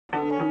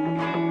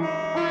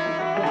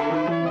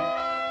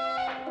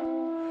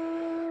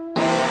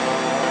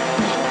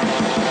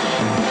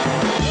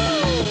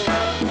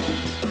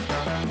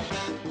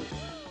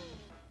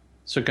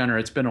So, Gunnar,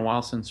 it's been a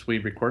while since we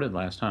recorded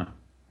last, huh?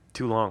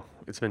 Too long.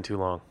 It's been too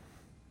long.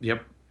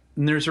 Yep.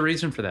 And there's a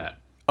reason for that.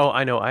 Oh,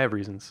 I know. I have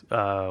reasons.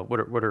 What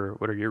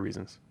are your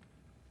reasons?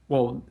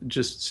 Well,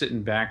 just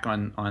sitting back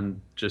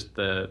on just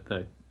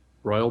the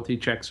royalty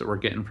checks that we're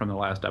getting from the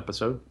last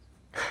episode.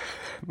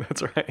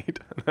 That's right.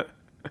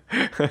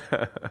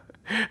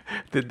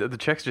 the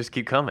checks just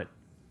keep coming.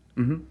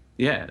 Mm-hmm.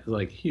 Yeah,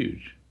 like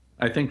huge.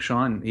 I think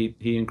Sean he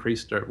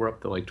increased we're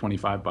up to like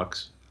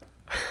 $25.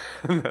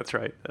 That's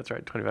right.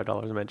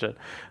 $25 a mention.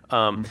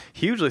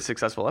 Hugely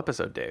successful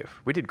episode, Dave.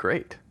 We did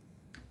great.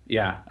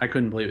 Yeah, I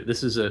couldn't believe it.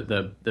 This is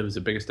that was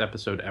the biggest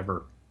episode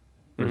ever.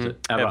 Was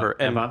it ever?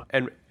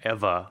 And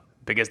ever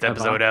biggest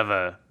episode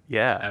ever.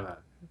 Yeah, ever.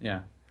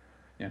 Yeah.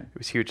 It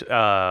was huge,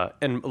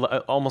 and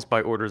almost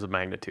by orders of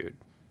magnitude.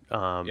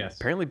 Yes.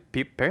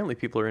 Apparently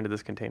people are into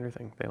this container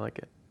thing. They like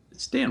it.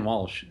 It's Dan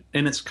Walsh,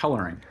 and it's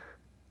coloring.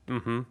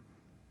 Mm-hmm.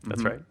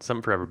 That's right.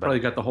 Something for everybody. Probably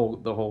got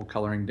the whole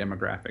coloring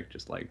demographic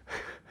just like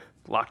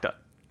locked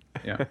up.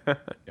 Yeah.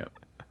 Yeah.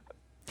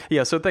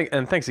 Yeah. So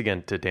thanks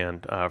again to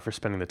Dan for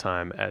spending the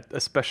time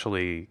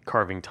especially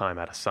carving time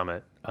at a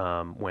summit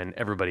when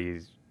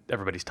everybody's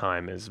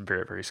time is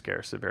very, very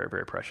scarce and very,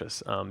 very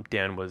precious.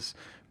 Dan was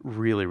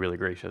really, really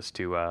gracious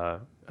to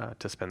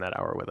spend that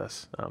hour with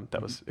us.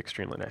 That was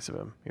extremely nice of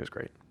him. He was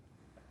great.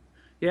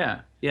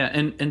 Yeah. Yeah.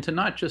 And to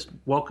not just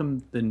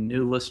welcome the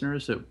new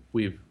listeners that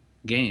we've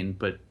gained,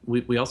 but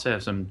we also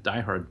have some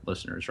diehard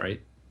listeners,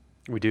 right?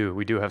 We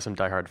do have some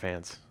diehard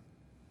fans.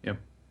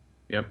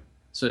 Yep.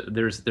 So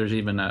there's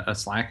even a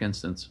Slack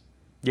instance.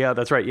 Yeah,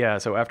 that's right. Yeah.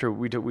 So after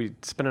we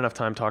spent enough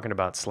time talking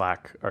about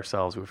Slack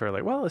ourselves, we were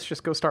like, well, let's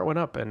just go start one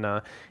up,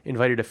 and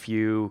invited a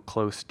few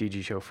close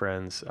DG Show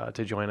friends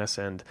to join us,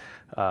 and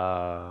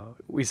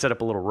we set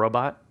up a little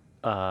robot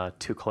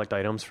to collect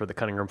items for the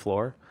cutting room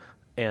floor,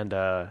 and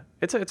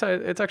it's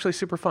actually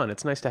super fun.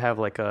 It's nice to have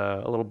like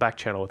a little back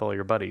channel with all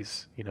your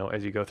buddies,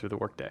 as you go through the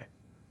workday.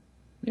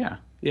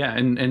 Yeah,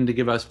 and to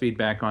give us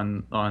feedback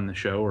on the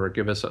show or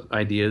give us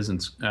ideas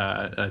and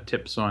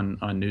tips on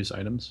news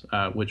items,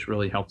 which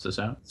really helps us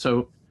out.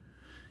 So,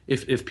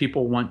 if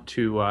people want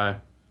to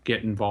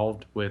get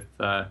involved with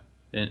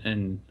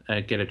and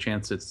get a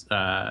chance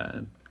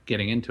at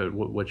getting into it,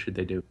 what should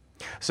they do?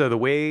 So the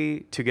way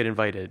to get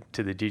invited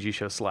to the DG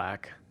Show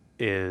Slack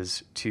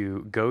is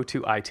to go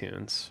to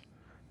iTunes,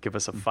 give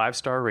us a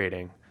 5-star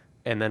rating,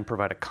 and then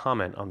provide a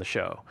comment on the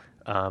show.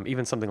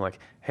 Even something like,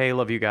 hey,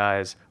 love you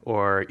guys,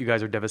 or you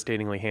guys are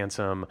devastatingly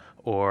handsome,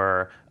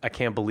 or I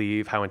can't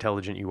believe how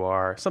intelligent you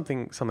are,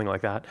 something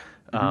like that.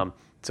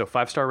 So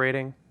 5-star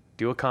rating,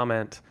 do a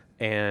comment,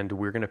 and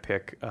we're going to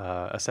pick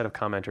a set of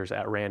commenters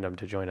at random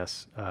to join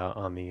us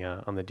on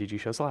the DG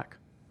Show Slack.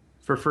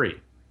 For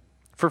free.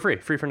 For free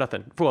for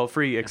nothing. Well,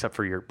 free except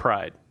for your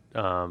pride,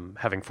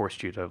 having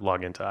forced you to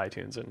log into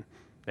iTunes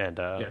and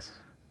yes.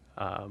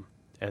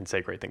 And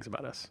say great things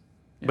about us.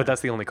 Yeah. But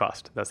that's the only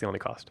cost.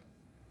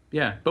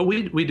 Yeah, but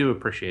we do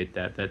appreciate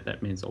that.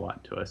 That means a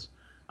lot to us.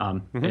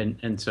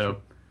 And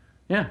so,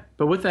 yeah.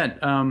 But with that,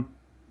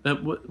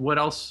 what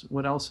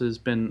else has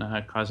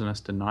been causing us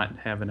to not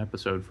have an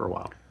episode for a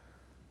while?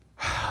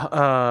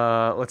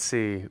 Let's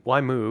see. Well,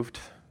 I moved.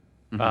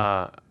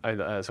 I'm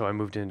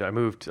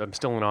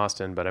still in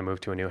Austin, but I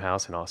moved to a new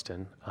house in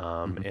Austin,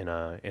 in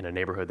a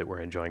neighborhood that we're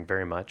enjoying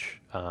very much.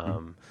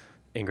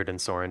 Ingrid and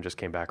Soren just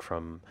came back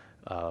from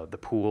the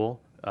pool,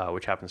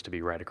 which happens to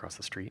be right across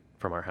the street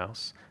from our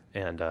house.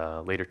 And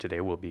later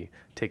today, we'll be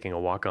taking a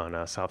walk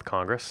on South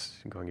Congress,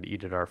 going to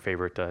eat at our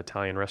favorite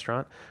Italian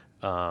restaurant.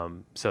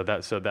 So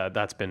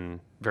that's been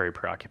very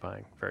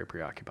preoccupying.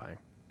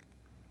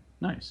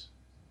 Nice.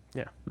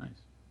 Yeah. Nice.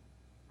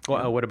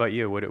 Well, what about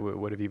you?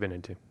 What have you been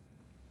into?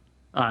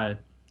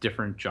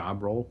 Different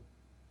job role.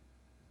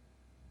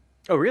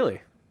 Oh,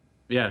 really?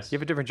 Yes. You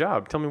have a different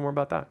job. Tell me more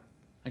about that.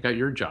 I got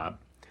your job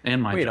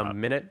and my job. Wait a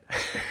minute.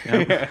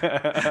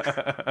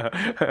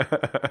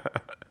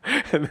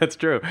 That's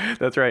true.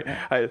 That's right.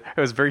 It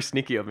was very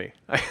sneaky of me.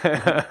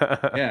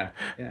 Yeah.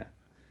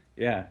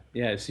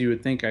 So you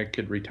would think I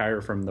could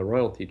retire from the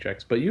royalty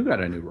checks, but you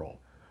got a new role.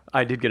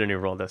 I did get a new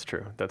role. That's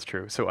true.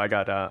 So I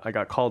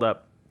got called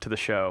up to the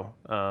show.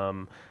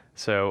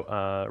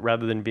 So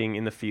rather than being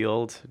in the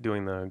field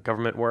doing the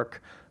government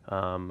work,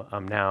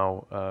 I'm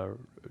now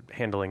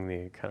handling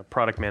the kind of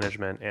product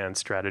management and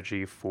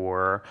strategy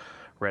for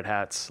Red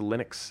Hat's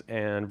Linux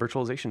and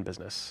virtualization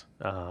business.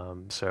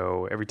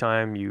 So every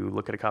time you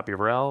look at a copy of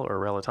RHEL or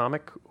RHEL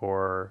Atomic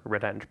or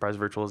Red Hat Enterprise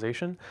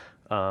Virtualization,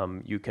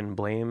 you can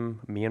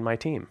blame me and my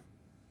team.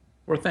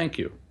 Or thank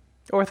you.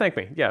 Or thank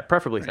me. Yeah,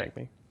 preferably thank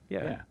me.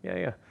 Yeah.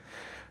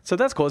 So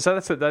that's cool. So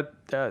that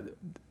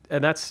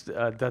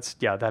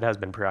has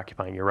been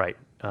preoccupying. You're right.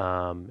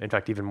 In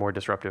fact, even more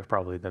disruptive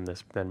probably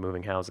than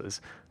moving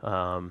houses.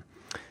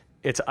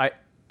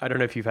 I don't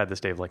know if you've had this,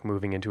 Dave, like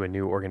moving into a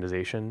new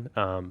organization,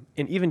 and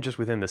even just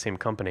within the same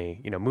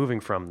company, moving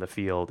from the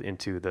field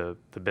into the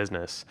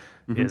business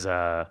is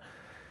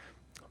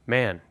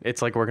man,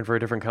 it's like working for a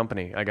different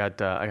company. I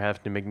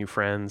have to make new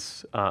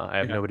friends. I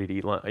have nobody to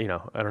eat lunch.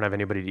 I don't have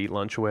anybody to eat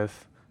lunch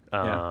with.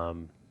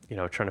 Trying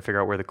to figure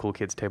out where the cool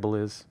kids table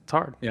is. It's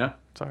hard. Yeah.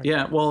 It's hard.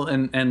 Yeah. Well,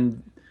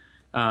 and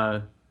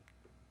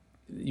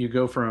you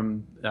go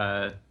from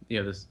the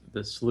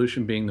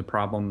solution being the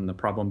problem and the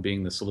problem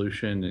being the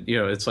solution.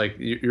 It's like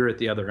you're at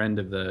the other end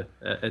of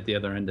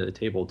the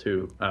table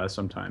too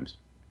sometimes.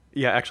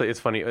 Yeah, actually, it's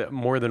funny.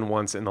 More than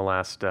once in the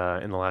last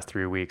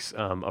 3 weeks,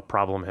 a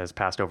problem has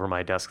passed over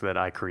my desk that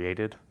I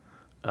created.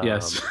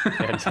 Yes,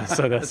 and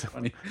so that's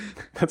funny.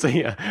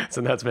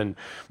 So that's been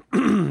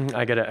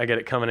I get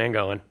it coming and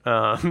going.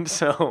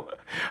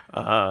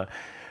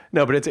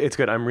 No, but it's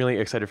good. I'm really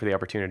excited for the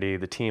opportunity.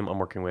 The team I'm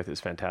working with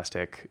is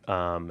fantastic,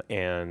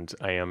 and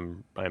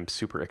I'm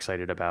super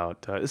excited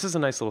about. This is a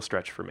nice little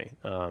stretch for me,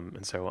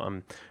 and so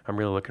I'm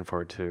really looking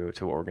forward to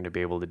what we're going to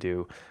be able to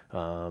do.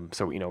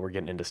 So we're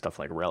getting into stuff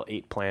like Rel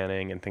 8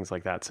 planning and things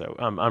like that. So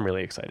I'm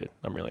really excited.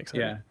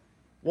 Yeah.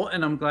 Well,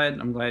 and I'm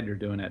glad you're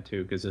doing that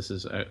too, because this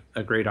is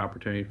a great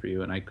opportunity for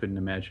you, and I couldn't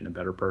imagine a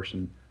better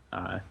person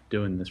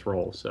doing this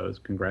role. So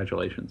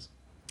congratulations.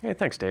 Hey,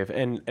 thanks, Dave.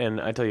 And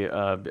I tell you,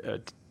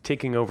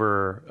 taking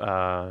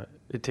over,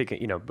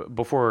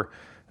 before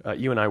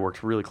you and I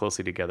worked really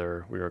closely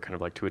together. We were kind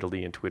of like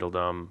Tweedledee and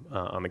Tweedledum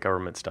on the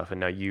government stuff, and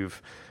now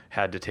you've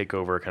had to take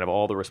over kind of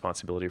all the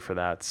responsibility for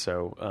that.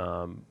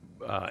 So,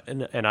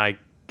 I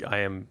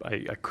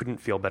couldn't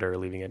feel better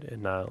leaving it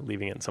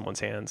in someone's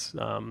hands.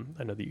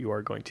 I know that you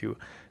are going to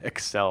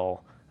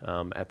excel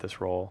at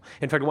this role.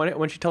 In fact, why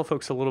don't you tell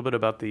folks a little bit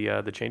about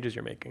the changes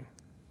you're making?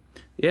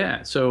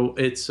 Yeah, so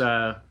it's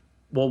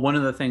well, one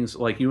of the things,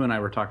 like you and I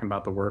were talking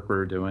about the work we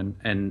were doing,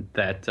 and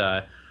that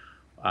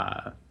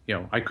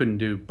I couldn't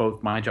do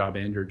both my job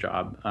and your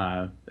job,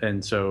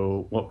 and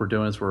so what we're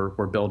doing is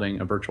we're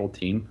building a virtual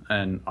team,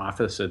 an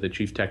office of the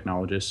chief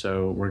technologist.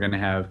 So we're going to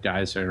have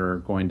guys that are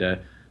going to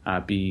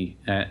be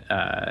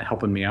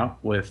helping me out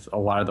with a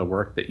lot of the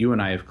work that you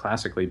and I have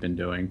classically been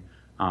doing,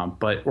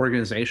 but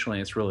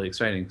organizationally it's really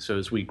exciting. So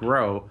as we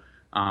grow,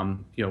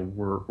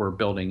 we're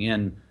building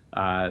in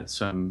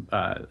some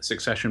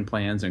succession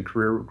plans and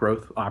career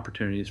growth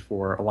opportunities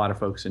for a lot of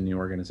folks in the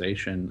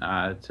organization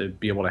to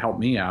be able to help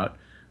me out,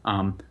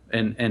 and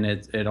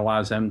it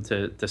allows them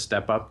to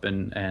step up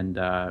and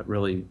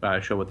really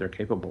show what they're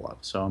capable of.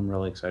 So I'm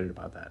really excited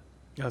about that.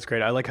 That's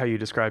great. I like how you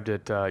described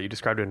it. You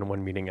described it in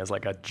one meeting as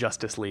like a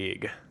Justice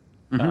League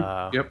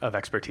of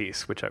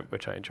expertise, which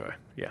I enjoy.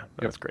 Yeah,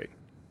 that's great.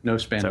 No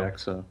spandex,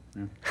 so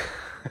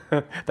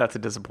yeah. That's a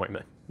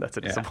disappointment.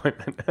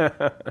 Disappointment.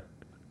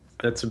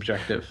 That's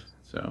subjective.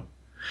 So,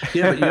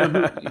 yeah,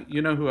 but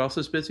you know who else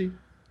is busy?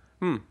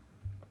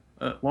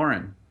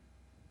 Lauren.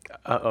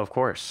 Of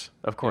course.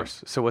 Yeah.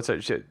 So what's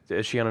it?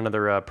 Is she on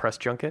another press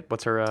junket?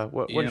 What's her?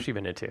 What has she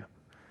been into?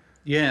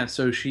 Yeah,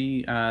 so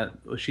she's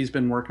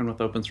been working with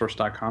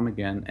opensource.com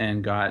again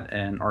and got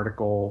an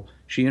article.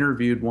 She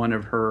interviewed one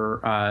of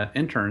her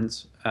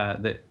interns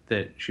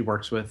that she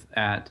works with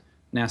at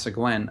NASA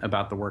Glenn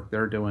about the work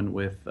they're doing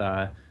with.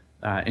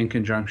 In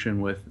conjunction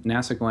with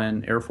NASA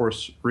Glenn Air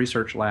Force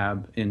Research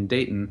Lab in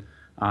Dayton,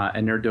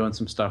 and they're doing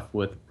some stuff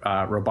with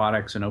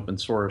robotics and open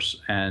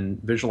source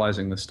and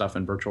visualizing this stuff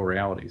in virtual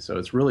reality. So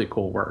it's really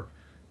cool work,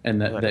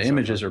 and the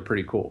images are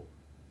pretty cool.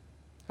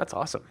 That's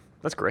awesome.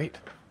 That's great.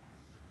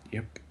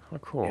 Yep. Oh,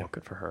 cool. Yep.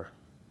 Good for her.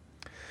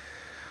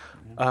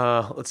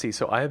 Let's see.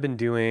 So I have been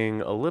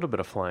doing a little bit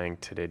of flying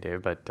today,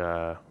 Dave, but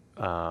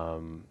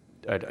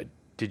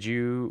did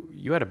you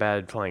had a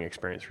bad flying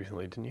experience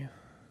recently, didn't you?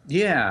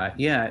 Yeah.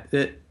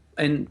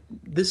 And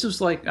this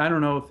is like, I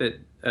don't know if it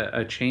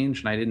a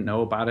change and I didn't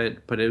know about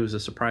it, but it was a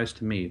surprise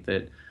to me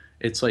that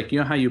it's like,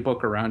 how you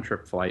book a round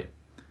trip flight,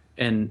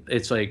 and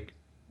it's like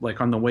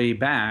on the way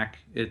back,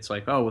 it's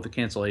like, oh, with the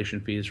cancellation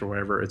fees or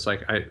whatever, it's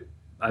like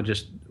I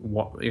just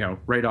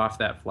right off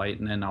that flight,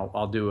 and then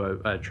I'll do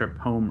a trip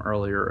home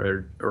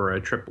earlier or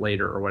a trip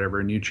later or whatever,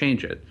 and you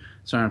change it,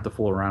 so I don't have to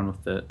fool around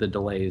with the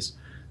delays,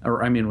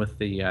 with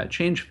the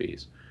change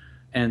fees.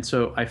 And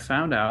so I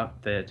found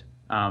out that.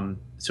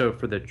 So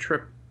for the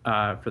trip,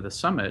 for the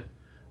summit,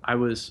 I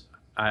was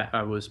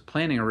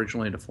planning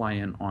originally to fly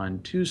in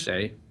on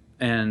Tuesday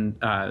and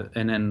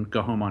then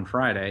go home on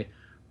Friday,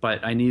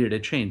 but I needed to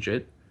change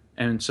it.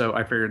 And so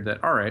I figured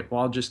that, all right,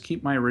 well, I'll just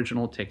keep my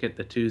original ticket,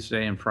 the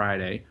Tuesday and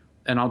Friday,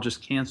 and I'll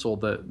just cancel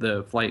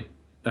the flight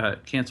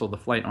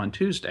on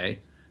Tuesday,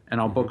 and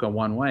I'll book a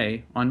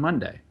one-way on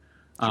Monday.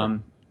 Sure.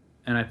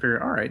 And I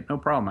figured, all right, no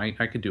problem.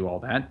 I could do all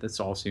that. This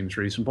all seems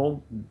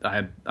reasonable.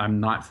 I'm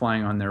not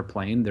flying on their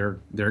plane. They're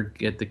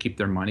get to keep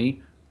their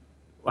money.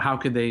 How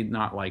could they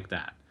not like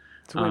that?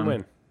 It's a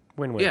win-win.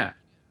 Win-win. Yeah,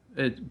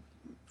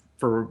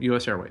 for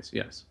U.S. Airways,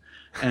 yes.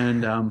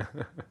 And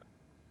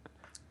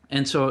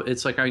and so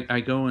it's like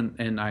I go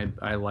and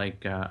I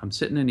like I'm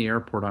sitting in the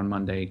airport on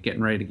Monday,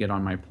 getting ready to get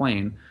on my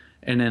plane,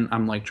 and then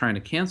I'm like trying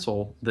to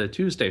cancel the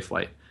Tuesday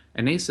flight.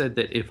 And they said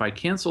that if I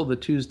cancel the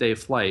Tuesday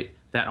flight,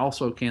 that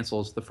also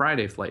cancels the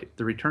Friday flight,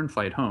 the return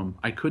flight home.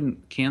 I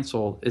couldn't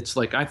cancel. It's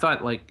like, I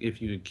thought like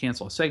if you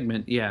cancel a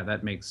segment, yeah,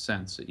 that makes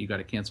sense that you got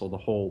to cancel the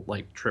whole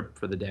like trip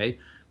for the day,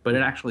 but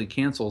it actually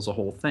cancels the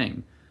whole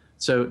thing.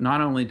 So not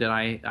only did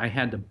I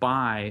had to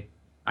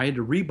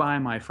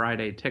rebuy my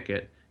Friday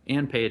ticket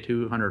and pay a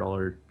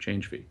 $200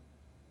 change fee.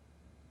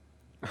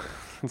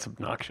 It's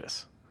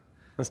obnoxious.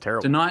 That's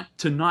terrible.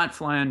 To not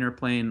fly on your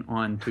plane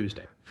on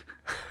Tuesday.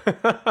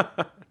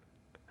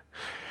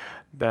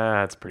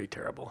 That's pretty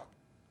terrible.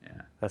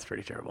 Yeah, that's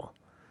pretty terrible.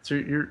 So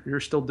you're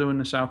still doing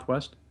the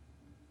Southwest?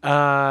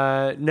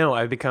 No,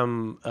 I've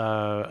become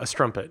a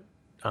strumpet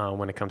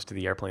when it comes to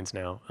the airplanes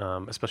now,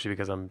 especially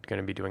because I'm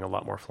going to be doing a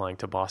lot more flying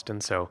to Boston.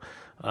 So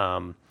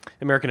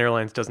American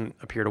Airlines doesn't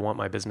appear to want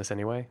my business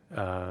anyway,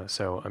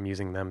 so I'm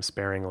using them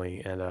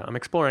sparingly, and I'm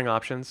exploring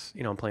options.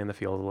 I'm playing the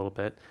field a little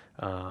bit.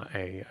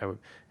 I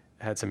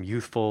had some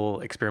youthful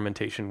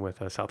experimentation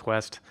with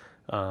Southwest.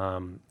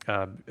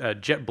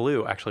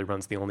 JetBlue actually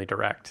runs the only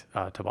direct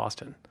to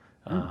Boston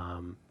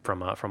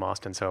from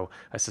Austin, so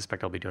I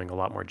suspect I'll be doing a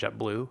lot more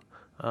JetBlue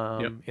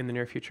in the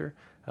near future.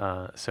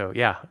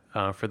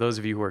 For those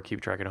of you who are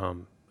keep track at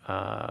home,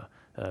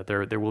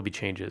 there will be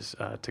changes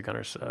to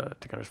Gunner's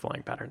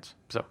flying patterns.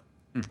 So,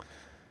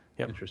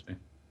 Interesting.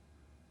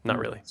 Not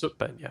really,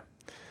 but yeah.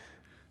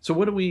 So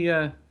what do we?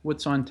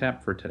 What's on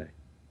tap for today?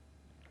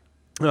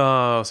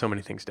 Oh, so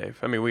many things, Dave.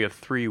 I mean, we have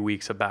 3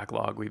 weeks of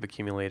backlog we've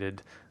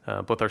accumulated,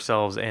 both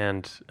ourselves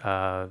and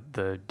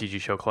the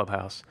DG Show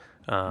Clubhouse.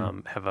 We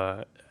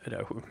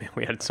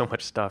had so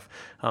much stuff.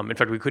 In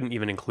fact, we couldn't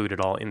even include it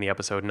all in the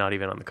episode, not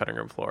even on the cutting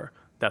room floor.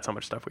 That's how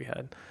much stuff we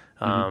had.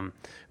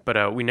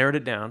 But we narrowed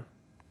it down.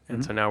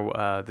 And so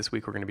now this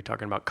week we're going to be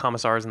talking about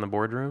commissars in the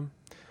boardroom,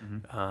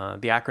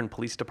 the Akron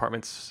Police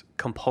Department's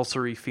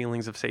compulsory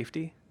feelings of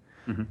safety.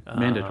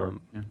 Mandatory.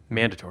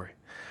 Mandatory.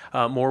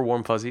 More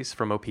warm fuzzies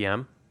from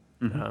OPM.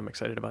 I'm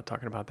excited about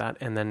talking about that.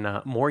 And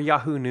then more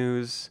Yahoo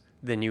News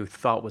than you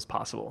thought was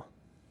possible.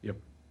 Yep.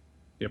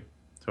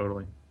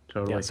 Totally.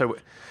 Yeah. So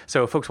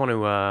if folks want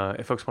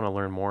to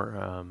learn more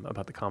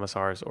about the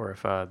commissars, or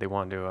if they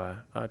want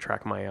to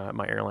track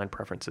my airline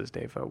preferences,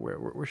 Dave,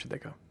 where should they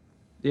go?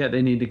 Yeah,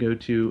 they need to go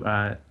to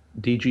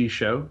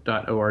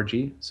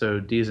dgshow.org. So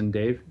D as in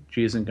Dave,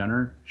 G as in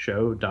Gunner,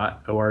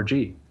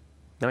 show.org.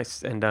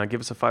 Nice. And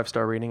give us a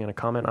 5-star rating and a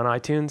comment on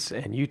iTunes.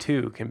 And you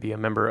too can be a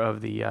member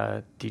of the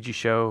DG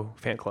Show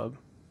fan club.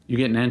 You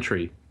get an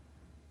entry.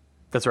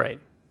 That's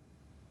right.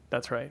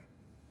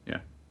 Yeah.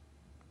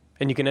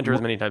 And you can enter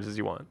as many times as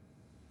you want.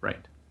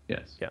 Right.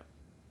 Yes. Yeah.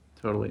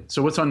 Totally.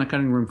 So what's on the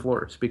cutting room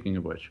floor, speaking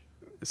of which?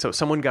 So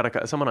someone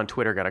on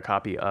Twitter got a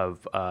copy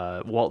of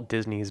Walt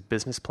Disney's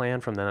business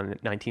plan from the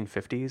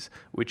 1950s,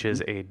 which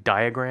is a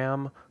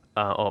diagram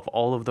of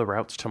all of the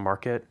routes to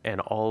market and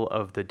all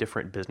of the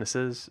different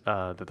businesses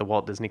that the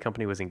Walt Disney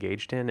Company was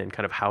engaged in, and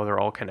kind of how they're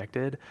all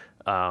connected.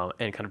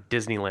 And kind of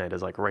Disneyland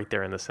is like right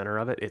there in the center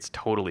of it. It's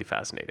totally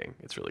fascinating.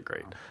 It's really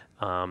great.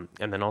 And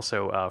then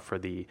also for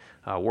the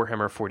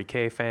Warhammer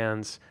 40K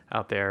fans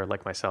out there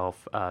like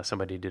myself,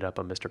 somebody did up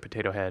a Mr.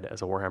 Potato Head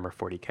as a Warhammer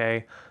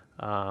 40K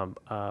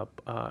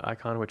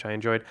icon, which I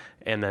enjoyed.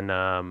 And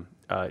then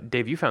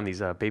Dave, you found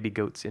these baby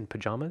goats in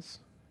pajamas.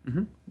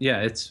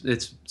 Yeah,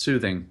 it's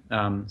soothing.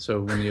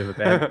 So when you have a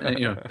bad,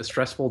 a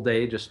stressful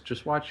day,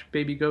 just watch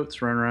baby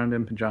goats run around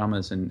in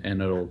pajamas, and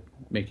it'll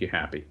make you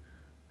happy.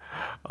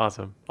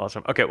 Awesome.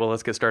 Okay, well,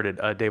 let's get started.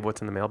 Dave,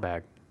 what's in the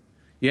mailbag?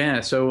 Yeah,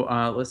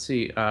 so let's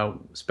see.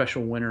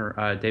 Special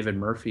winner David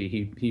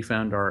Murphy. He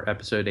found our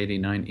episode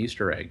 89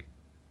 Easter egg.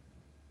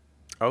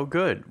 Oh,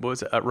 good. What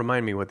was it?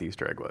 Remind me what the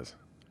Easter egg was.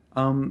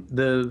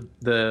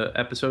 The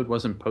episode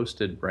wasn't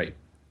posted right,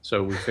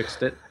 so we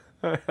fixed it.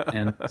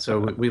 And so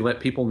we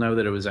let people know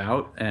that it was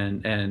out,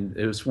 and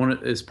it was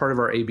it's part of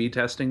our A/B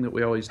testing that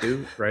we always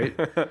do, right?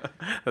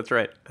 That's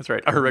right.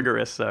 Our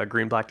rigorous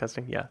green-black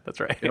testing. Yeah, that's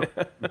right.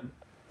 Yep.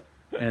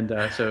 And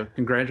so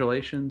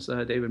congratulations,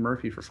 David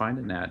Murphy, for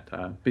finding that.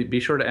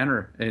 Be sure to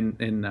enter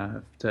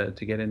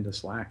to get into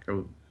Slack. I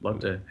would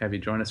love to have you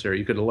join us there.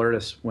 You could alert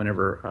us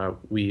whenever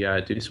we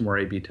do some more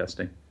A/B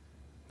testing.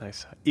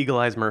 Nice. Eagle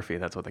Eyes Murphy,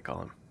 that's what they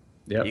call him.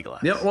 Yeah. Eagle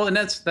Eyes. Yeah. Well, and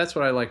that's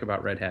what I like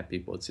about Red Hat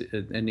people. It's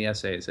in the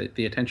essays,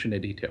 the attention to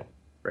detail,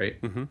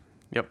 right? Mm-hmm.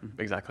 Yep.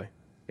 Exactly.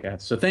 Yeah.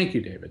 So thank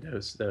you, David. That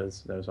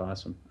was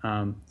awesome.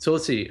 So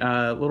let's see.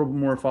 A little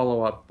more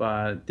follow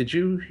up. Did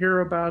you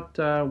hear about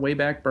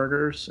Wayback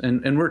Burgers?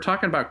 And we're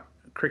talking about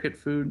cricket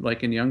food.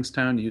 Like in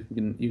Youngstown, you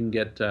can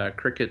get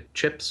cricket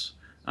chips.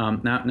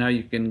 Now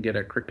you can get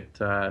a cricket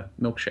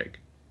milkshake.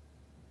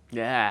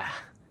 Yeah.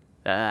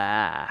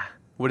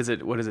 What does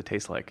it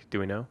taste like? Do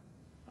we know?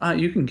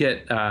 You can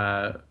get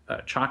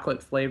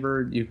chocolate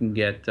flavored. You can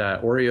get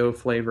Oreo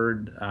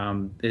flavored.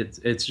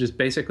 It's just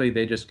basically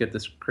they just get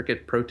this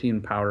cricket protein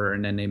powder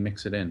and then they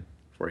mix it in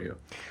for you.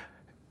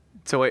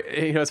 So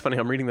it's funny.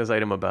 I'm reading this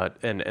item about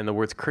and the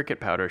words cricket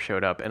powder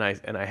showed up, and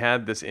I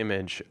had this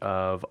image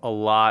of a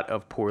lot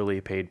of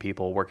poorly paid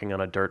people working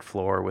on a dirt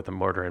floor with a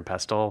mortar and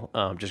pestle,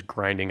 just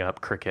grinding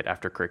up cricket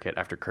after cricket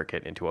after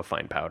cricket into a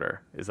fine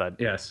powder. Is that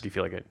Yes? Do you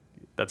feel like it?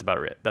 That's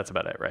about it. That's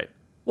about it, right?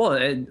 Well,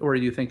 or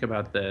you think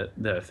about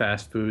the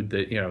fast food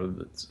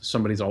that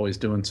somebody's always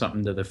doing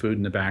something to the food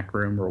in the back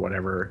room or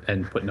whatever,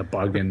 and putting a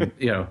bug in.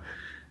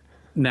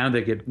 Now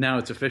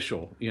it's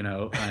official.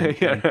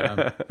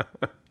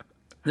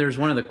 There's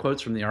one of the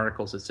quotes from the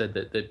articles that said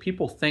that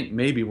people think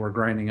maybe we're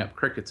grinding up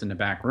crickets in the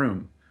back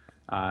room.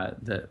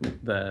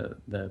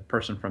 The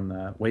person from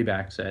the way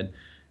back said,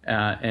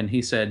 and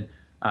he said,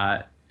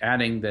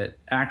 adding that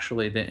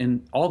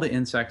actually all the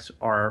insects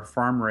are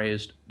farm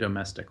raised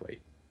domestically.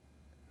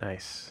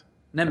 Nice.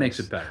 And that makes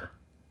it better.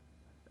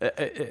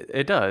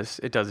 It does.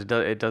 It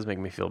does make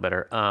me feel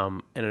better.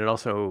 And it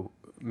also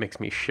makes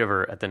me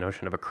shiver at the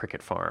notion of a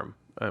cricket farm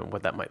and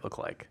what that might look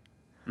like.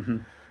 Mm-hmm.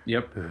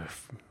 Yep.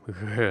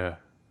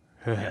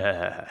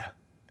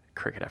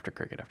 Cricket after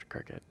cricket after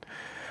cricket.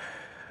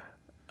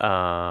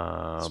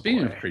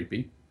 Speaking of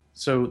creepy,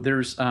 so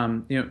there's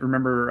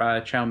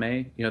remember Chow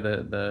Mei,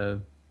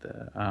 the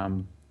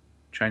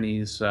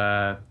Chinese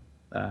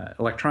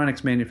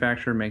electronics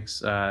manufacturer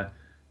makes the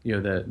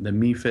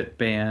Mi Fit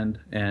band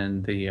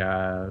and the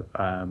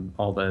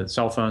all the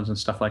cell phones and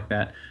stuff like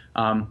that.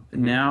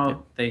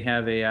 Now they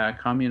have a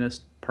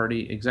Communist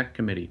Party exec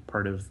committee,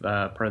 part of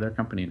their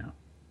company now.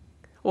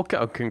 Well,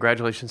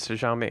 congratulations to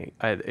Xiaomi.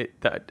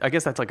 I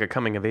guess that's like a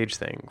coming of age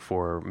thing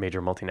for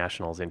major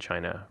multinationals in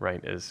China,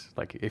 right? Is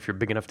like if you're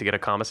big enough to get a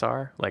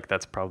commissar, like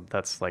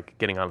that's like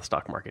getting on the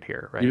stock market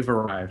here, right? You've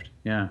arrived.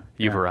 Yeah.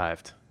 You've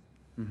arrived.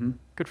 Mm-hmm.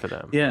 Good for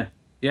them. Yeah.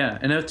 Yeah.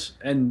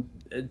 And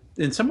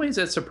in some ways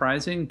that's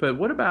surprising, but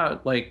what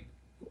about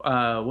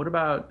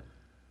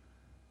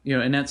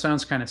and that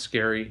sounds kind of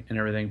scary and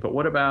everything, but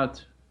what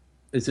about,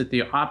 is it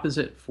the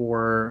opposite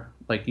for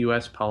like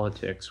US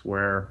politics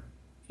where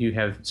you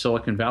have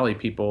Silicon Valley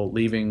people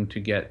leaving to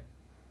get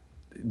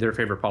their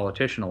favorite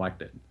politician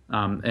elected,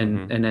 and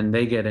then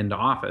they get into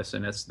office,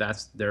 and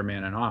that's their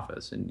man in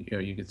office, and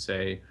you could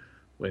say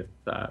with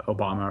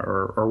Obama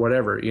or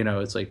whatever,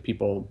 it's like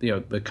people,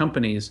 the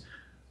companies,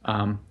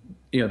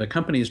 the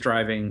companies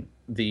driving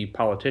the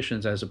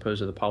politicians as opposed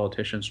to the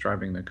politicians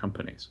driving the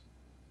companies.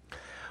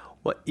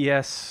 Well,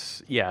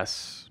 yes,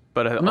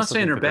 but I'm not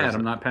saying they're bad.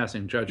 I'm not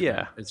passing judgment.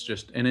 Yeah, it's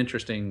just an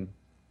interesting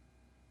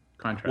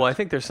contrast. Well, I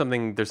think there's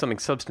something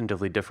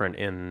substantively different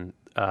in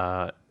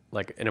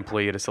like an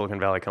employee at a Silicon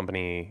Valley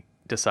company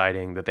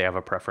deciding that they have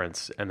a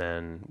preference and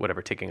then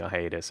taking a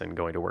hiatus and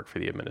going to work for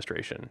the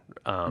administration.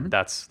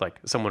 That's like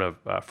someone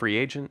of free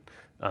agent.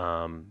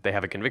 They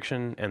have a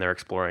conviction and they're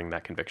exploring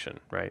that conviction,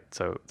 right?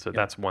 So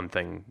that's one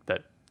thing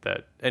that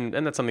and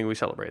that's something we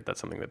celebrate. That's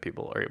something that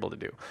people are able to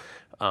do.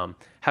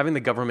 Having the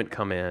government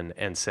come in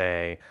and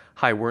say,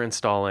 "Hi, we're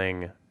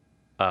installing."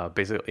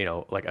 Basically,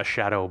 like a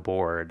shadow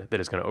board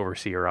that is going to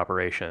oversee your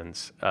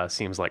operations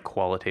seems like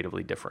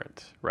qualitatively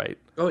different, right?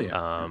 Oh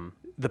yeah.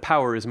 The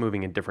power is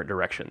moving in different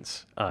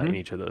directions in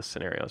each of those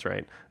scenarios,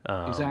 right?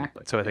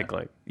 Exactly. So I think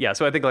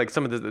like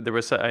some of there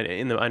was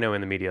I know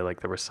in the media like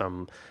there was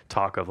some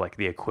talk of like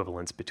the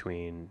equivalence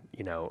between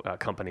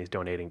companies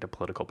donating to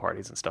political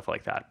parties and stuff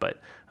like that, but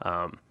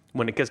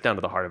when it gets down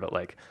to the heart of it,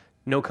 like.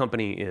 No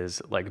company is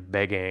like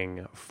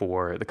begging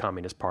for the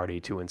Communist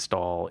Party to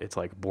install its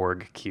like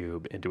Borg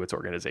cube into its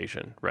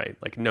organization, right?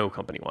 Like no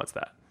company wants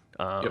that.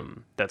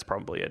 That's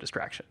probably a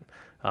distraction.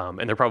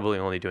 And they're probably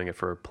only doing it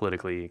for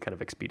politically kind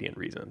of expedient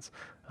reasons.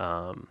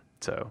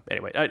 So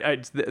anyway,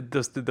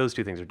 those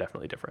two things are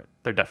definitely different.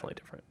 They're definitely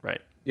different,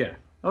 right? Yeah.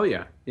 Oh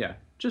yeah. Yeah.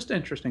 Just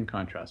interesting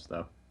contrast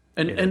though.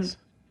 And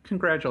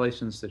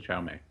congratulations to Chow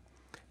Mei.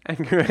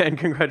 And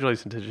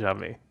congratulations to Chow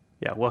Mei.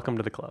 Yeah. Welcome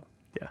to the club.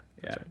 Yeah.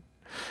 Yeah. Right.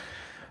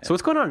 So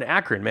what's going on in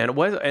Akron, man?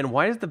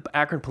 Why is the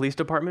Akron Police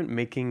Department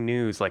making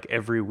news like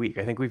every week?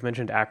 I think we've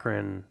mentioned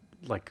Akron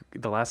like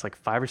the last like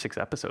 5 or 6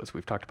 episodes.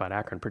 We've talked about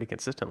Akron pretty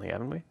consistently,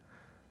 haven't we?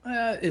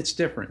 It's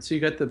different. So you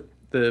got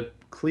the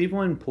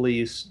Cleveland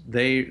police.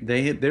 They're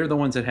the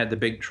ones that had the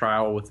big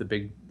trial with the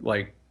big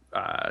like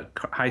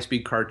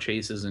high-speed car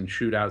chases and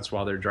shootouts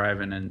while they're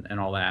driving and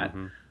all that.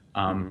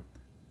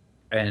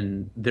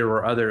 And there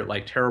were other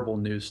like terrible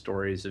news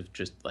stories of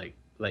just like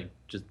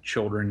just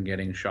children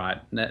getting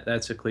shot. And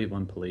that's the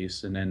Cleveland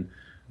police. And then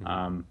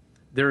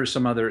there's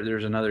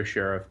another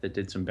sheriff that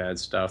did some bad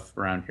stuff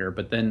around here.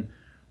 But then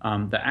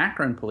the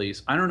Akron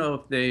police, I don't know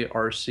if they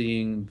are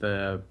seeing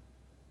the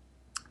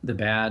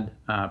bad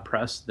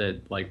press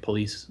that like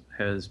police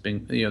has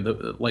been,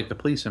 the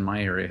police in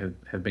my area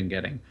have been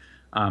getting.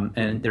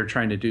 And they're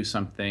trying to do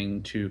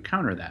something to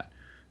counter that.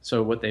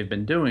 So what they've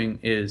been doing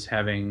is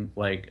having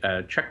like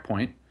a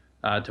checkpoint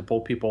to pull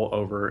people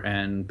over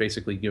and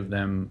basically give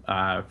them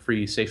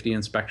free safety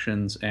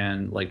inspections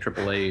and like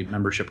AAA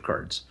membership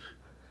cards.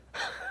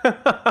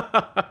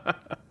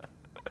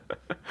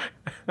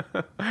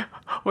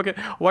 Okay,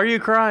 why are you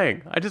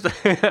crying? I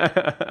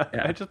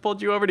just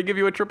pulled you over to give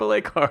you a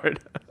AAA card.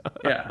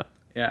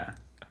 Yeah.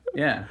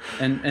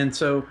 And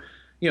so,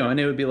 and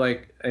it would be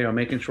like,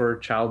 making sure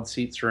child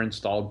seats are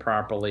installed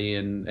properly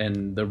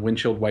and the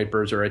windshield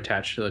wipers are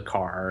attached to the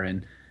car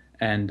and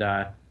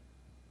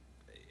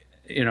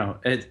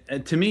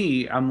to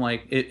me, I'm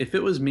like, if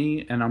it was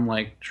me and I'm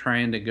like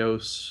trying to go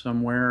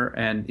somewhere,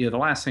 and the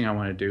last thing I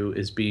want to do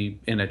is be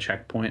in a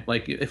checkpoint.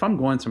 Like if I'm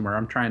going somewhere,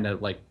 I'm trying to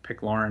like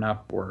pick Lauren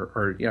up,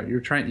 or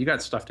you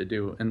got stuff to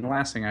do, and the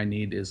last thing I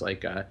need is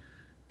like a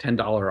 $10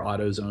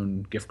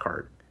 AutoZone gift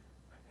card.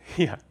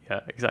 Yeah,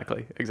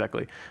 exactly. Because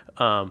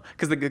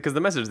the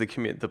message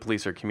the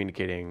police are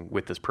communicating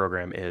with this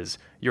program is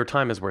your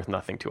time is worth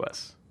nothing to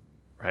us,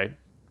 right?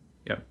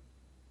 Yep.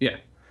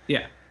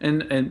 Yeah.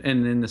 And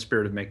in the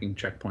spirit of making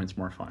checkpoints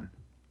more fun.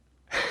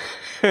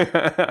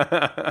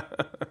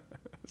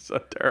 So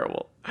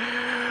terrible.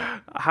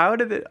 How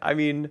did it? I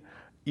mean,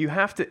 you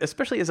have to,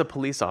 especially as a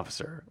police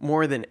officer,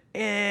 more than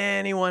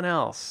anyone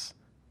else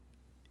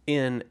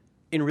in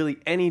really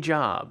any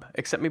job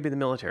except maybe the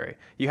military,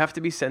 you have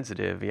to be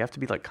sensitive. You have to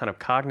be like kind of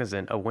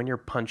cognizant of when you're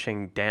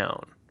punching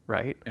down,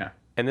 right? Yeah.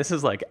 And this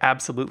is like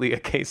absolutely a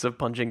case of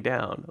punching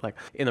down. Like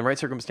in the right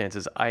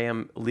circumstances, I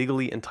am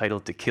legally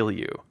entitled to kill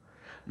you.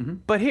 Mm-hmm.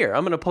 But here,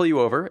 I'm going to pull you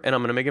over and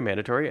I'm going to make it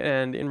mandatory.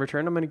 And in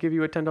return, I'm going to give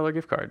you a $10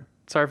 gift card.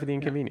 Sorry for the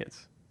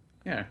inconvenience.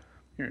 Yeah.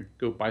 Here,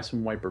 go buy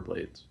some wiper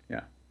blades.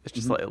 Yeah. It's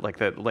just like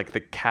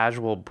the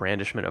casual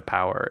brandishment of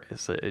power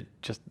is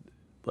just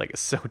like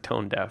so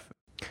tone deaf.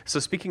 So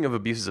speaking of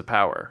abuses of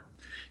power.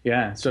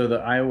 Yeah. So the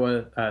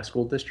Iowa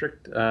school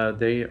district,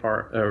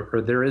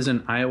 there is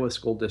an Iowa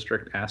school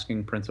district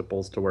asking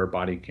principals to wear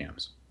body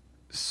cams.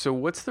 So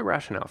what's the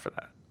rationale for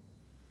that?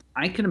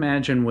 I can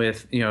imagine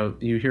with,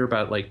 you hear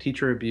about like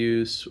teacher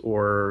abuse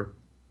or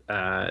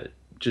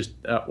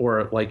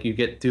or like you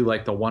do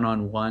like the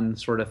one-on-one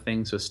sort of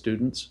things with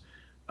students.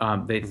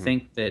 They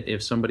think that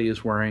if somebody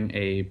is wearing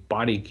a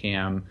body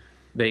cam,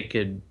 they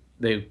could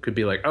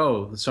be like,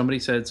 oh, somebody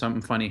said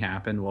something funny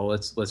happened. Well,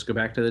 let's go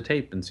back to the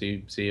tape and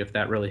see if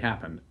that really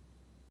happened.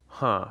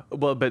 Huh.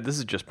 Well, but this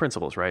is just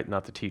principals, right?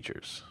 Not the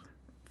teachers.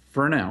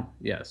 For now,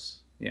 yes.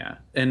 Yeah,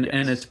 and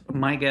it's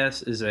my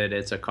guess is that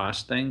it's a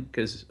cost thing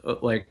because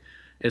like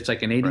it's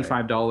like an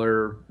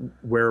 $85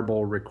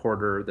 wearable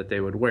recorder that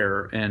they would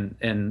wear, and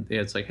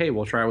it's like, hey,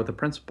 we'll try it with the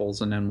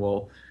principals, and then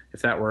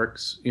if that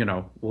works,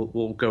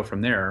 we'll go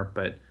from there.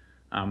 But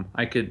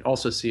I could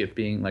also see it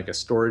being like a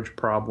storage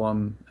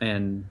problem,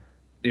 and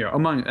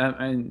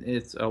and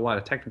it's a lot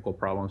of technical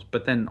problems.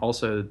 But then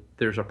also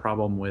there's a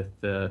problem with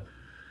the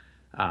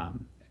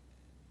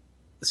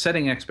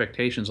setting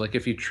expectations. Like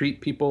if you treat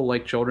people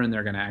like children,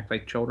 they're going to act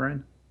like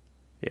children.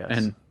 Yes.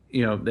 And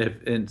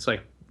it's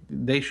like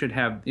they should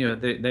have,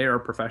 they are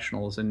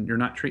professionals, and you're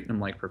not treating them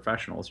like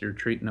professionals. You're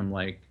treating them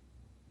like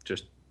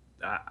just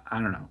I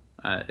don't know.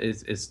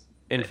 It's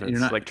infants. You're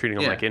not, like treating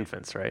them like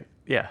infants, right?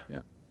 Yeah.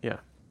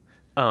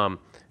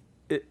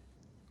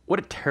 What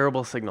a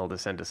terrible signal to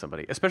send to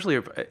somebody, especially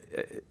if.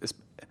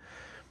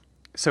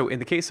 So in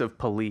the case of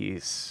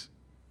police.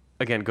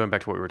 Again, going back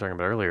to what we were talking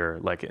about earlier,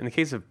 like in the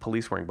case of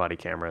police wearing body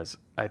cameras,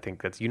 I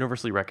think that's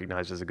universally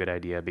recognized as a good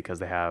idea because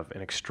they have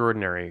an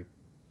extraordinary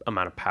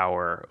amount of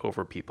power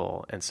over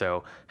people. And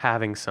so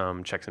having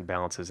some checks and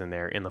balances in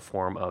there in the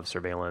form of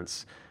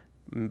surveillance,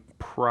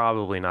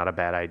 probably not a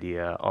bad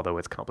idea, although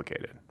it's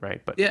complicated,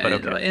 right? But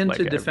okay, and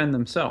to defend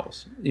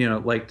themselves,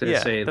 like to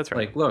say, that's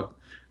right. Like, look,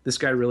 this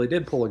guy really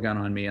did pull a gun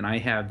on me and I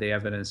have the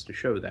evidence to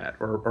show that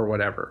or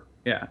whatever.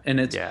 Yeah. And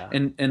it's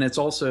and it's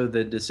also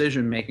the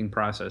decision-making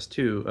process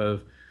too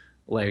of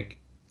like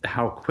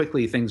how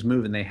quickly things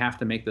move, and they have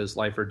to make those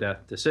life or death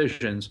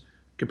decisions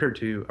compared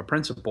to a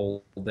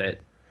principal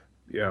that,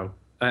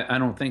 I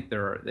don't think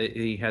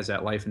he has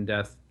that life and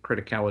death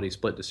criticality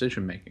split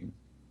decision-making.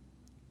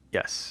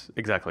 Yes,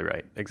 exactly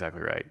right.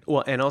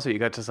 Well, and also you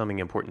got to something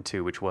important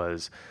too, which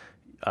was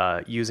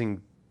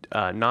using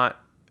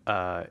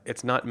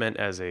it's not meant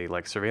as a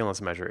like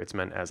surveillance measure. It's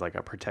meant as like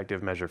a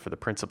protective measure for the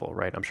principal,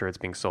 right? I'm sure it's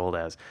being sold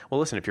as, well,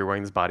 listen, if you're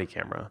wearing this body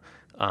camera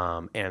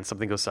and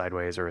something goes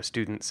sideways, or a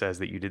student says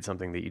that you did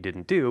something that you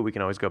didn't do, we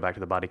can always go back to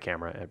the body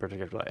camera and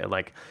protect it.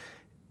 Like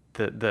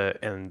the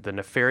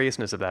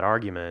nefariousness of that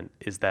argument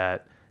is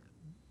that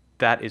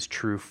is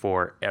true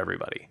for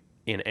everybody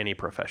in any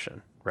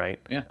profession, right?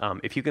 Yeah.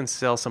 If you can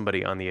sell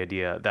somebody on the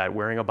idea that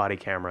wearing a body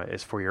camera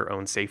is for your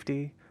own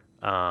safety,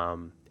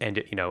 and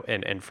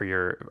for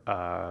your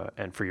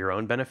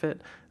own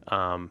benefit,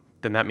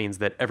 then that means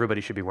that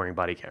everybody should be wearing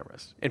body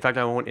cameras. In fact,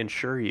 I won't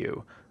insure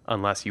you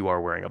unless you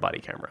are wearing a body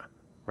camera,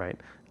 right?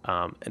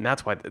 And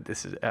that's why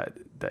this is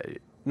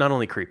not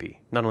only creepy,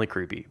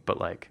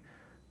 but like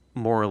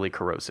morally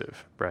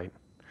corrosive, right?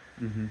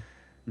 Mm-hmm.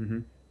 Mm-hmm.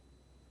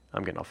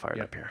 I'm getting all fired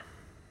up here.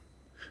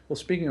 Well,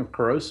 speaking of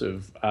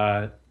corrosive,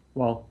 I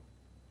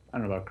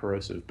don't know about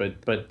corrosive, but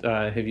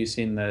have you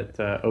seen that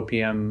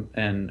OPM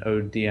and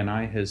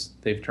ODNI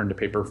they've turned to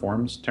paper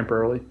forms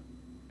temporarily?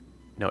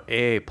 No,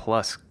 AA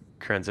plus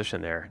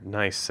transition there.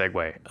 Nice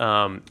segue.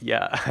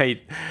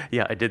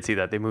 I did see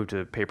that they moved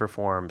to paper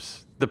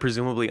forms, the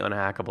presumably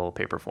unhackable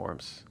paper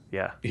forms.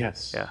 Yeah.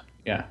 Yes.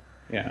 Yeah.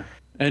 Yeah.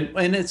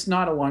 And it's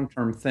not a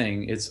long-term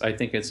thing. I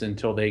think it's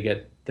until they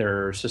get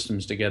their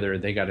systems together,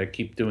 they got to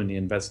keep doing the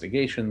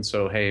investigation.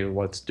 So, hey,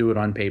 let's do it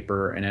on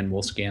paper and then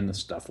we'll scan the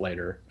stuff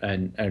later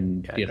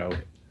and Yeah, you know,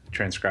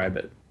 transcribe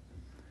it.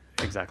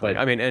 exactly. But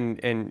I mean,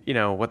 and you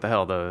know, what the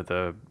hell,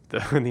 the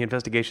the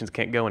investigations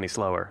can't go any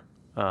slower.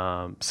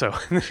 So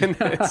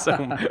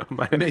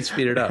it may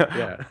speed it up.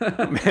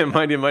 Yeah.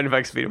 mind if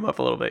I speed them up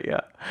a little bit?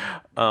 Yeah.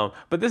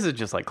 But this is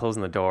just like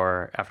closing the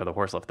door after the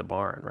horse left the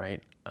barn,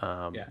 right?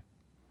 Yeah.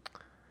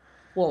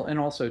 Well, and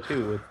also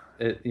too with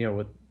it, you know,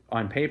 with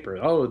on paper,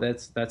 oh,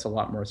 that's a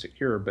lot more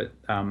secure. But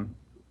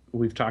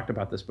we've talked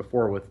about this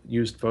before with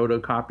used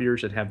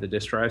photocopiers that have the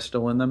disk drive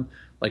still in them.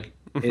 Like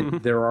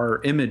there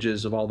are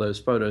images of all those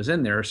photos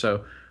in there.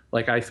 So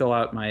like I fill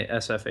out my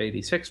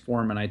SF86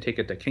 form and I take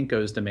it to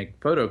Kinko's to make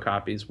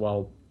photocopies.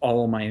 Well,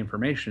 all of my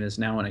information is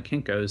now in a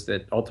Kinko's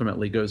that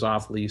ultimately goes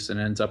off lease and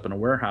ends up in a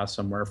warehouse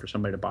somewhere for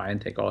somebody to buy and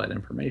take all that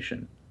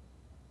information.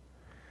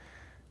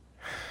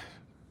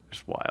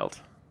 It's wild.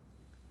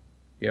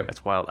 Yep.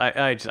 That's wild.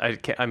 I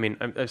can't. I mean,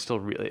 I'm still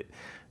really.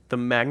 The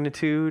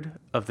magnitude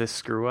of this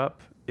screw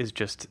up is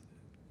just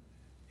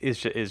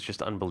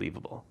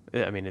unbelievable.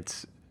 I mean,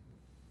 it's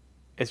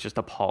just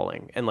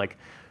appalling. And like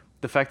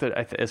the fact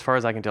that as far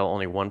as I can tell,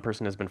 only one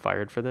person has been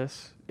fired for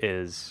this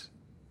is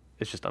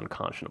just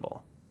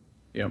unconscionable.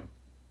 Yep.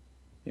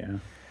 Yeah.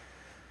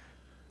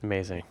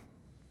 Amazing.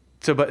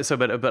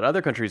 But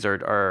other countries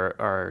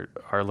are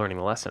learning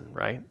the lesson,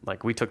 right?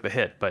 Like we took the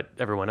hit, but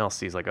everyone else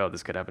sees like, oh,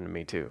 this could happen to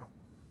me too.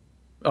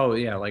 Oh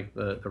yeah, like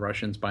the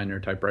Russians buying their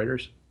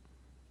typewriters.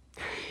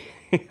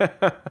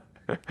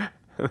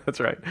 That's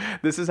right.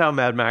 This is how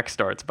Mad Max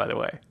starts, by the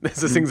way.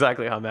 This is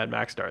exactly how Mad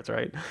Max starts,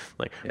 right?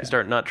 Like we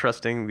start not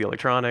trusting the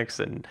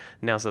electronics, and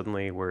now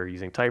suddenly we're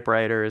using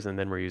typewriters, and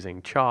then we're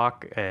using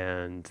chalk,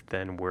 and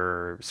then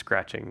we're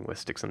scratching with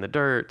sticks in the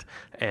dirt,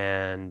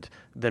 and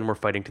then we're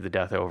fighting to the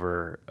death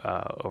over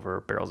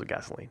barrels of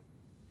gasoline.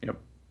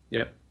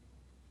 Yep.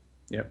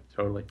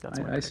 Totally.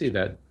 I see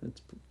that.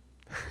 It's,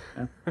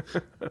 yeah.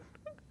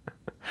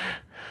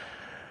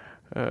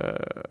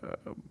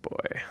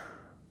 Boy.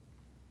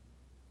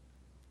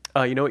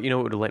 You know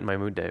what would lighten my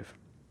mood, Dave?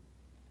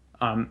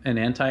 An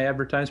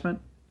anti-advertisement.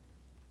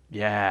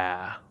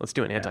 Yeah, let's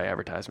do an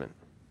anti-advertisement.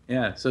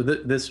 Yeah. So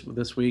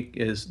this week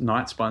is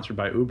not sponsored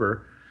by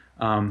Uber.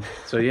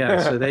 So they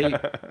asked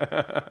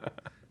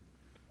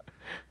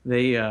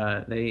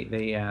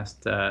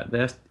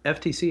the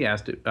FTC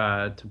asked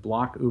to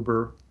block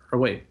Uber. Or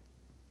wait,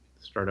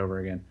 start over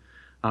again.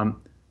 The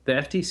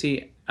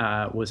FTC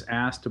was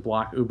asked to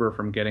block Uber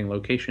from getting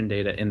location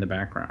data in the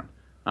background.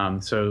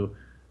 So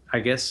I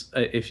guess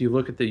if you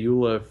look at the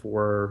EULA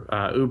for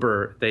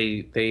Uber,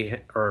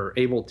 they are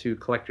able to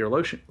collect your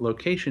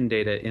location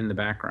data in the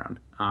background.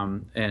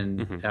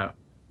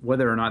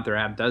 Whether or not their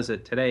app does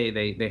it today,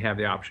 they have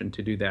the option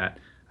to do that,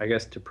 I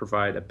guess, to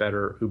provide a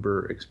better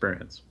Uber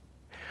experience.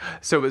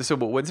 So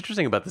what's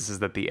interesting about this is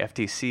that the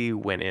FTC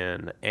went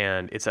in,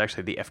 and it's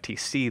actually the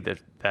FTC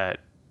that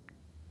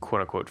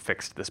quote unquote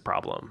fixed this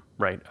problem,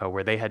 right?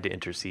 Where they had to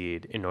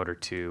intercede in order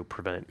to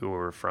prevent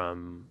Uber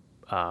from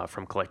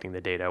collecting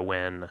the data.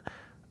 When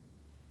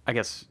I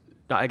guess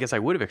I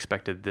would have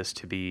expected this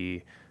to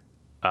be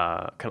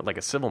kind of like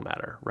a civil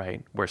matter,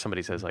 right? Where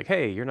somebody says like,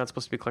 "Hey, you're not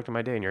supposed to be collecting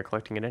my data, and you're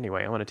collecting it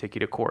anyway. I want to take you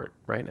to court,"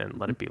 right? And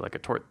let it be like a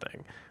tort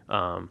thing.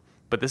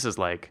 But this is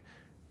like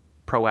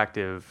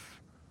proactive,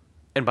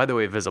 and by the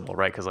way, visible,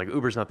 right? Because like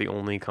Uber's not the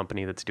only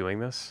company that's doing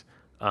this,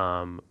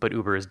 but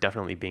Uber is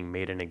definitely being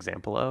made an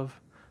example of.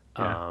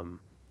 Yeah.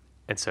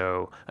 And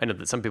so I know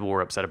that some people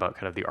were upset about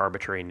kind of the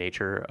arbitrary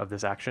nature of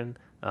this action,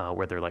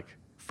 where they're like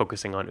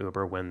focusing on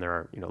Uber when there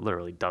are,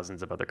 literally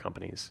dozens of other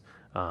companies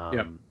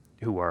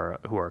who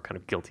are kind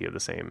of guilty of the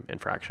same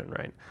infraction,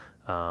 right?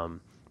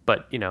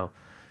 But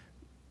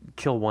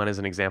kill one as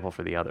an example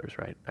for the others,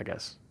 right? I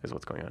guess is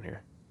what's going on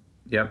here.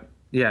 Yep.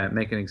 Yeah.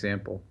 Make an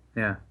example.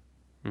 Yeah.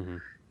 Mm-hmm.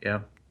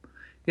 Yeah.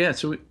 Yeah.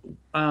 So,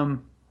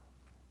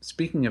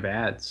 speaking of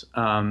ads,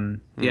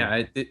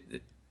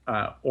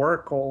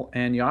 Oracle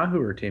and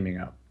Yahoo are teaming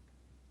up.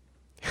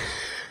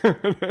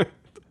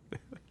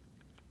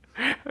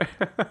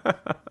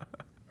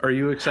 Are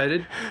you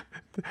excited?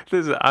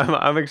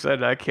 I'm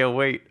excited. I can't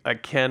wait. I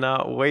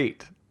cannot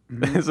wait.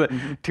 Mm-hmm. This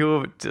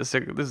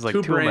is like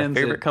two of my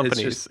favorite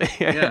companies.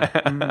 Yeah.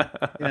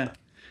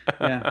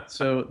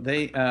 So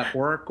they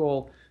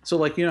Oracle. So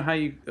like how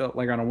you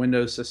like on a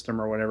Windows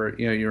system or whatever,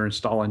 you're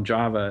installing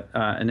Java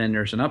and then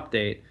there's an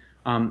update.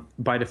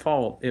 By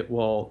default, it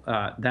will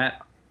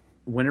that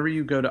whenever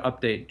you go to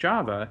update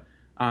Java,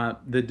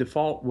 the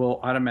default will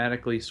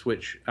automatically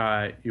switch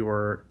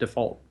your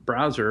default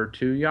browser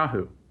to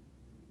Yahoo.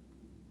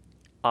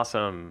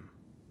 Awesome.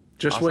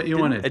 What you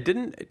wanted. It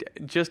didn't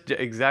just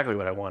exactly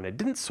what I wanted.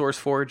 Didn't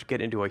SourceForge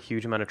get into a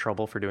huge amount of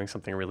trouble for doing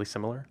something really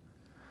similar?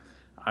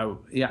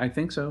 I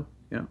think so.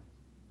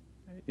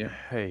 Yeah.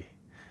 Hey.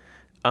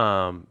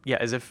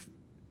 As if.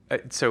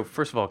 So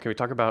first of all, can we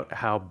talk about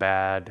how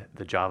bad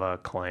the Java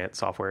client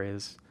software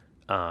is?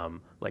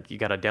 Like you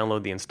got to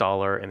download the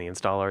installer, and the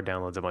installer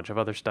downloads a bunch of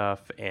other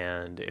stuff,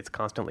 and it's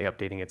constantly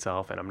updating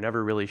itself. And I'm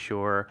never really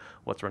sure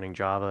what's running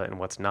Java and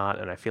what's not.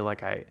 And I feel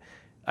like I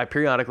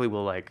periodically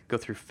will like go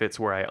through fits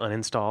where I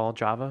uninstall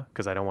Java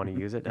because I don't want to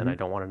use it and I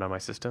don't want it on my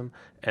system.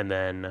 And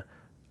then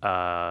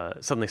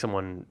suddenly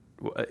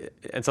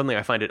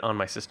I find it on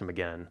my system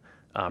again.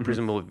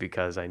 Presumably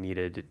because I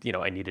needed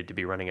to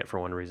be running it for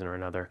one reason or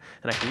another,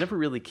 and I can never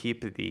really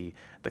keep the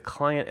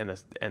client and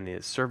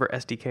the server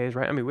SDKs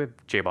right. I mean, we have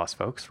JBoss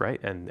folks, right,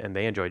 and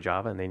they enjoy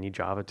Java and they need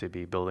Java to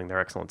be building their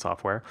excellent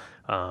software.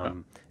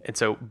 And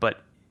so,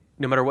 but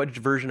no matter what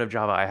version of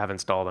Java I have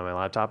installed on my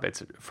laptop,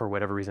 it's for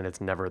whatever reason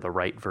it's never the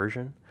right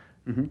version.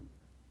 Mm-hmm.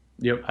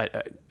 Yep.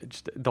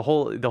 Just the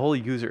whole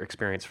user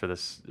experience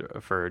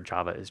for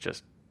Java is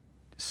just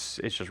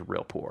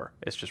real poor.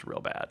 It's just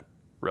real bad.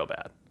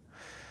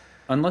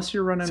 Unless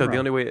you're running So RHEL. the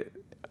only way,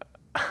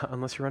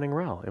 unless you're running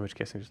RHEL, in which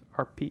case it's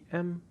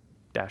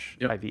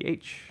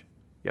RPM-IVH.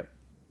 Yep.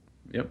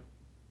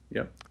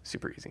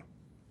 Super easy.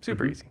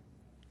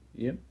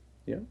 Yep.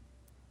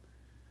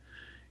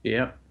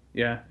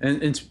 Yeah.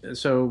 And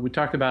so we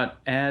talked about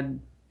ad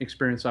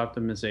experience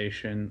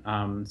optimization.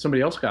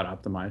 Somebody else got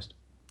optimized.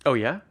 Oh,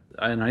 yeah?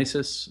 An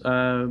ISIS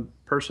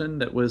person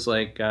that was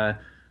like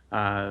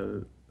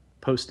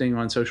posting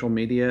on social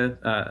media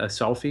a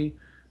selfie.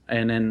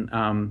 And then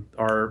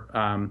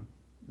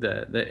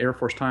the Air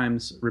Force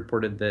Times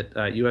reported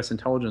that U.S.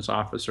 intelligence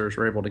officers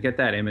were able to get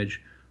that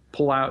image,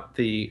 pull out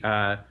the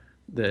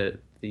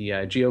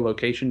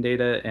geolocation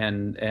data,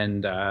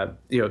 and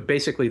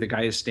basically the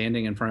guy is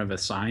standing in front of a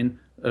sign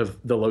of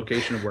the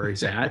location of where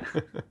he's at.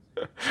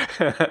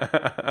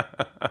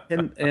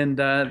 and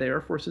the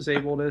Air Force is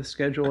able to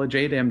schedule a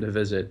JDAM to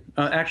visit.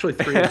 Actually,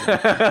 3 of them.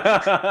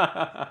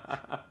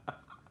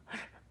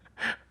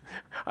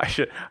 I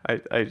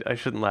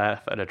shouldn't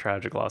laugh at a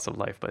tragic loss of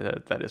life,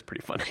 but that is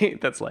pretty funny.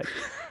 That's like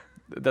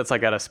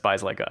out of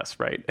Spies Like Us,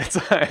 right? It's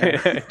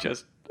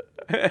just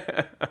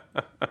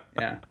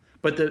yeah.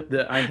 But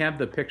I have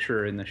the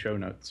picture in the show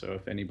notes, so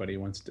if anybody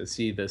wants to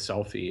see the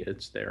selfie,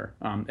 it's there.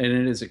 And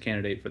it is a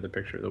candidate for the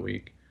picture of the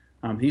week.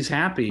 He's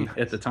happy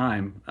at the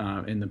time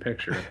in the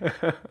picture.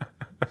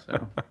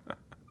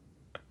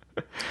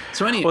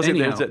 So anyhow,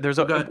 there's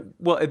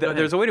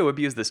a way to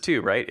abuse this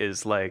too, right?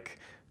 Is like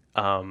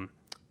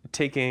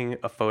taking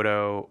a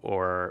photo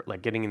or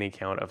like getting the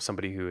account of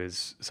somebody who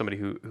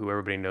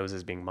everybody knows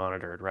is being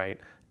monitored, right?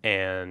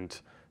 And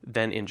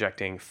then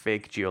injecting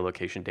fake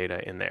geolocation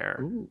data in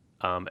there,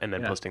 and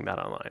then posting that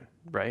online,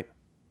 right?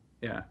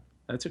 Yeah,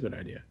 that's a good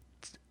idea.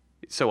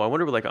 So I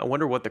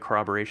wonder what the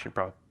corroboration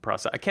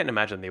process. I can't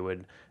imagine they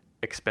would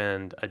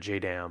expend a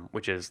JDAM,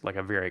 which is like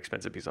a very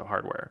expensive piece of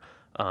hardware,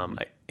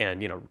 and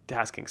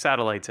tasking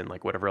satellites and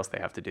like whatever else they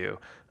have to do.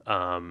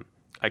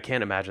 I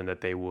can't imagine that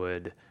they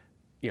would,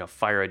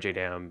 fire a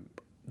JDAM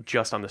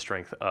just on the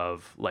strength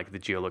of like the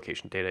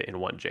geolocation data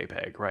in one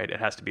JPEG, right? It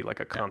has to be like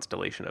a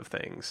constellation of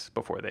things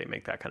before they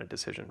make that kind of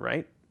decision,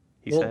 right?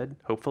 He said,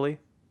 hopefully.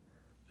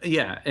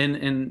 Yeah,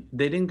 and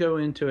they didn't go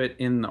into it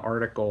in the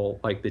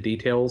article, like the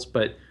details,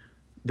 but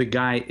the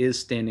guy is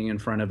standing in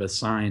front of a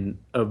sign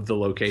of the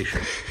location.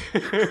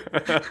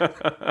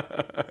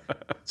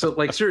 So,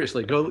 like,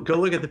 seriously, go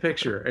look at the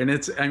picture, and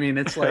it's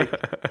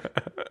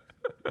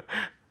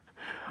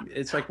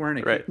like wearing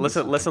a right.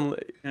 Listen.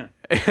 Yeah.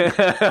 It's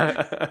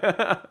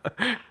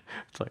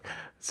like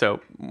so.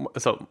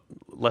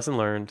 Lesson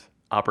learned: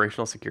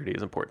 operational security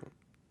is important.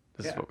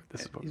 This is what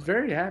he's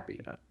very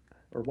happy,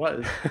 or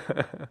was.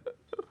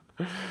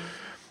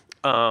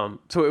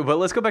 But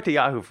let's go back to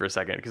Yahoo for a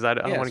second because I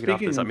don't want to get off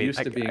this. I mean,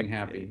 used to being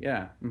happy.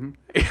 Yeah. Mm-hmm.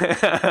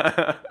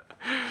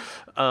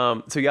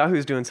 So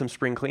Yahoo's doing some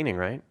spring cleaning,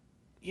 right?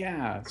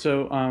 Yeah.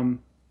 So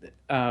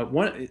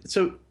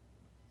So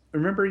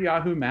remember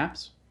Yahoo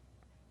Maps?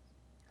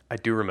 I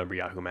do remember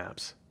Yahoo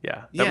Maps.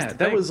 Yeah.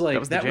 That was like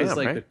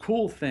right? the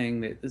cool thing.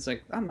 That it's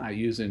like, I'm not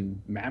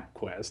using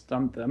MapQuest.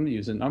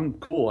 I'm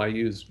cool. I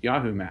use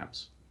Yahoo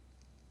Maps.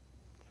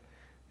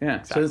 Yeah.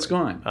 Exactly. So it's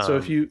gone. So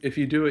if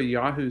you do a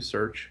Yahoo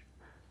search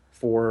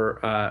for,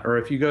 or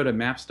if you go to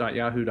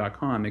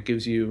maps.yahoo.com, it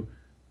gives you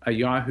a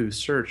Yahoo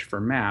search for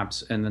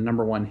maps, and the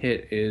number one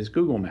hit is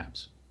Google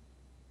Maps.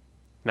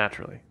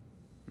 Naturally.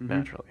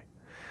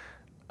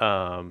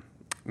 Man,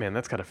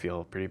 that's got to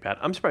feel pretty bad.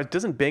 I'm surprised.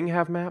 Doesn't Bing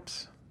have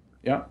maps?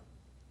 Yep.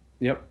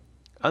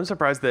 I'm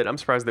surprised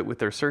that with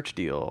their search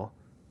deal,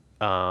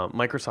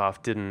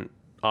 Microsoft didn't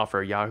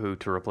offer Yahoo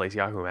to replace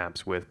Yahoo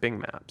Maps with Bing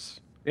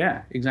Maps.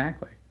 Yeah,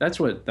 exactly. That's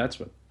what I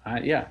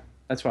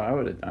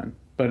would have done.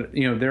 But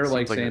they're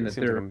saying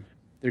that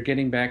they're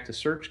getting back to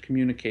search,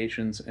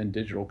 communications, and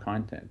digital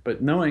content.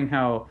 But knowing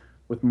how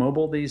with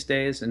mobile these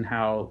days and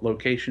how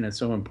location is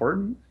so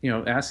important,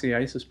 ask the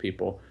ISIS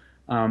people.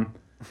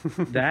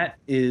 That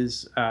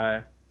is,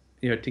 to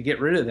get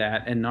rid of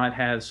that and not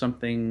have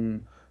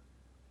something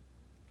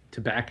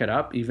to back it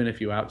up, even if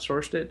you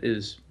outsourced it,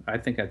 I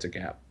think that's a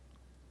gap.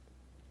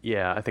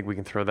 Yeah, I think we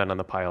can throw that on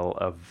the pile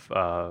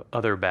of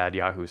other bad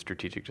Yahoo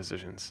strategic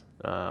decisions.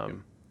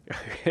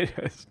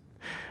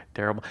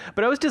 Terrible.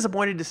 But I was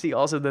disappointed to see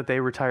also that they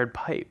retired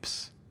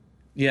pipes.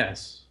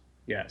 Yes.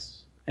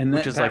 And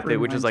which is like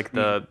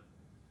the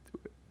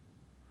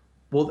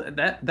well,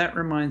 that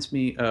reminds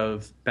me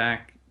of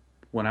back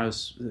when I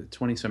was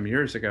 20 some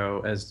years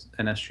ago as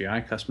an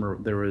SGI customer.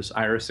 There was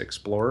Iris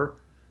Explorer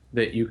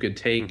that you could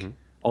take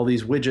all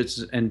these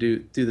widgets and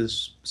do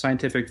this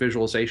scientific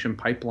visualization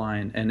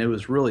pipeline, and it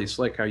was really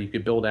slick how you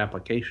could build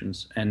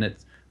applications. And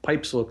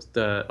pipes looked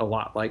a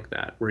lot like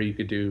that, where you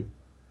could do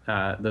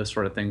those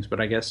sort of things. But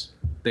I guess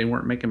they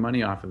weren't making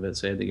money off of it,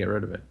 so they had to get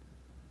rid of it.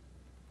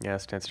 Yeah,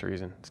 stands to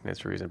reason.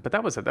 But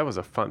that was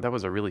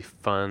a really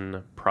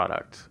fun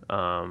product.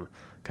 Kind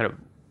of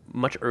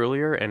much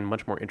earlier and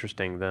much more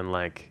interesting than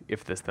like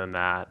If This Then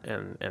That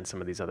and some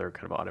of these other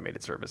kind of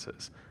automated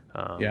services.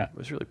 It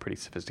was really pretty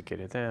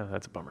sophisticated. Yeah,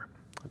 that's a bummer.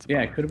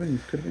 It could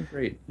have been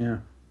great. Yeah.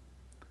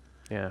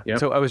 Yeah. Yep.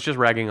 So I was just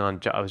ragging on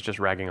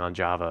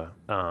Java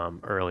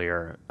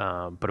earlier,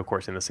 but of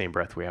course in the same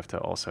breath we have to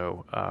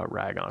also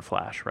rag on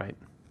Flash, right?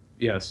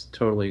 Yes,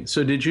 totally.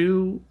 So did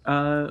you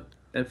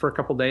for a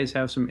couple days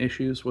have some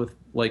issues with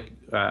like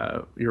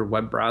your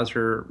web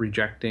browser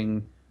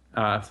rejecting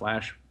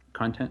Flash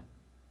content?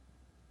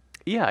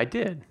 Yeah, I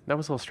did. That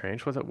was a little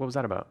strange. What was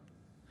that about?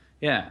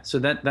 Yeah, so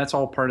that's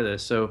all part of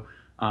this. So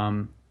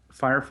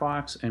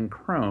Firefox and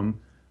Chrome,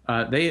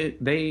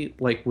 they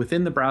like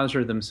within the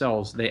browser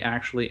themselves, they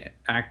actually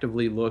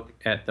actively look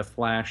at the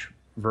Flash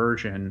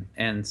version,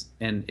 and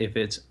if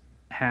it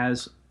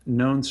has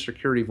known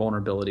security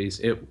vulnerabilities,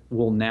 it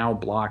will now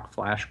block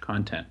Flash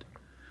content.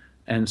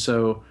 And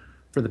so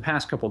for the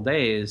past couple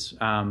days,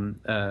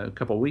 a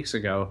couple weeks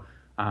ago,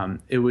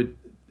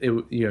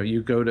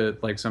 you go to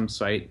like some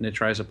site and it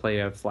tries to play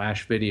a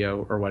Flash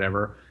video or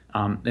whatever,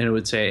 and it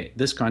would say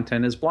this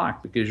content is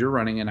blocked because you're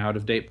running an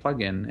out-of-date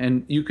plugin.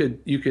 And you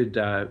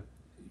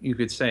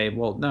could say,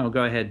 well, no,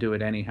 go ahead, do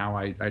it anyhow.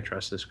 I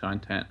trust this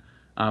content.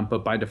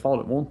 But by default,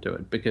 it won't do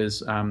it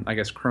because I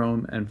guess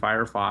Chrome and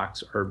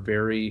Firefox are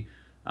very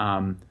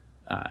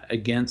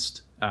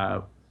against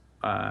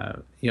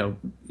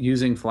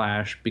using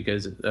Flash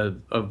because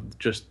of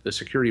just the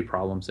security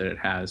problems that it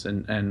has,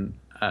 and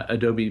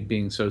Adobe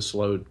being so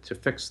slow to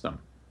fix them.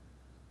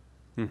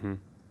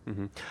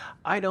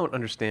 I don't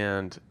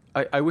understand.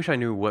 I wish I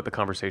knew what the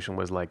conversation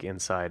was like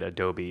inside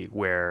Adobe,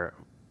 where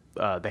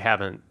they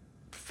haven't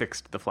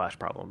fixed the Flash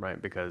problem, right?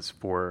 Because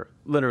for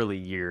literally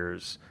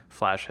years,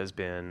 Flash has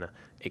been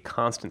a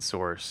constant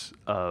source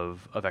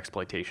of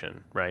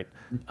exploitation, right?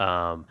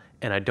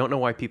 And I don't know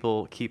why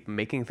people keep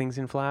making things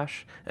in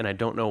Flash, and I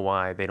don't know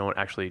why they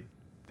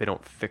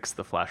don't fix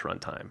the Flash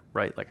runtime,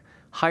 right? Like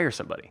hire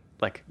somebody,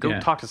 like go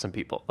talk to some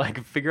people,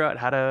 like figure out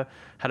how to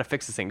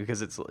fix this thing,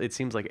 because it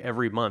seems like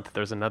every month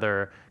there's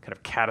another kind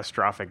of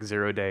catastrophic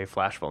 0-day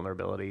Flash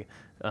vulnerability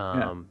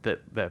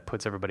that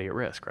puts everybody at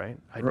risk, right?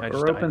 I don't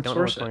know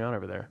what's going on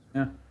over there.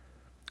 Yeah,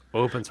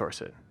 open source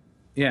it.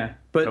 Yeah,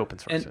 but open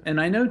source and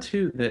I know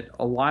too that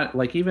a lot,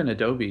 like even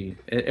Adobe,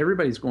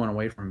 everybody's going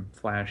away from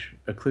Flash,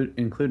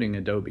 including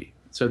Adobe.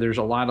 So there's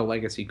a lot of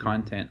legacy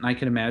content, and I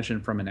can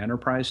imagine from an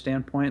enterprise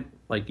standpoint,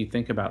 like you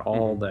think about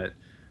all that,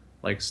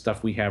 like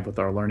stuff we have with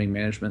our learning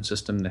management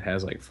system that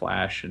has like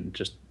Flash and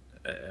just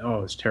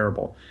it's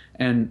terrible.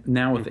 And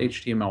now with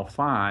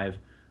HTML5,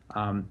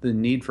 the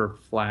need for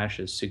Flash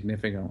is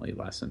significantly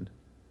lessened.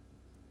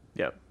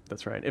 Yep.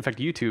 That's right. In fact,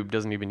 YouTube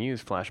doesn't even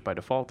use Flash by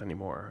default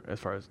anymore,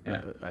 as far as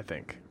I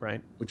think, right?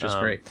 Which is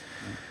great.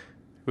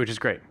 Which is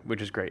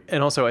great.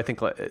 And also, I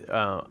think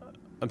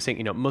I'm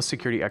saying, most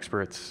security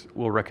experts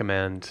will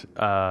recommend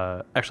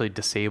actually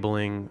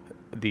disabling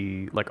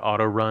the like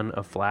auto run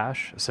of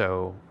Flash.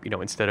 So,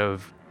 instead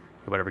of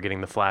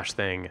getting the Flash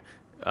thing,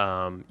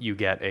 you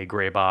get a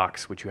gray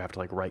box which you have to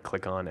like right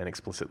click on and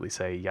explicitly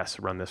say, yes,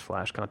 run this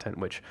Flash content,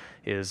 which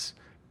is,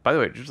 by the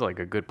way, just like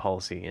a good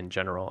policy in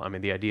general. I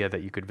mean, the idea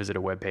that you could visit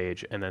a web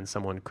page and then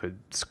someone could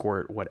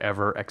squirt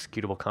whatever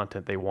executable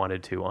content they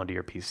wanted to onto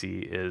your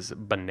PC is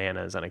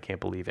bananas, and I can't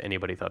believe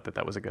anybody thought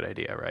that was a good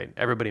idea, right?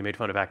 Everybody made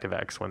fun of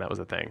ActiveX when that was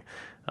a thing.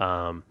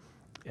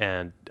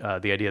 And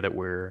the idea that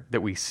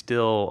we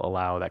still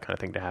allow that kind of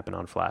thing to happen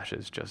on Flash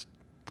is just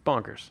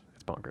bonkers.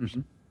 It's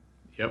bonkers.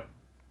 Yep.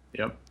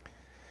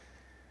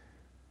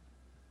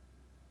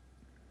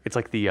 It's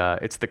like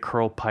it's the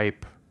curl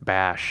pipe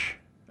bash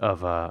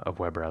of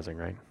web browsing,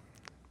 right?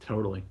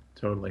 Totally.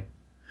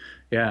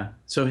 Yeah.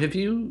 So have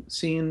you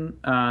seen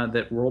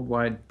that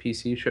worldwide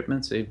PC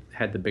shipments, they've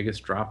had the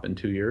biggest drop in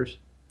 2 years?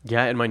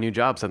 Yeah, in my new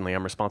job, suddenly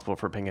I'm responsible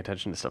for paying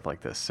attention to stuff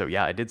like this. So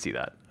yeah, I did see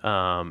that.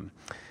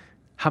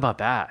 How about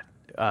that?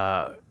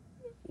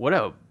 What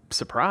a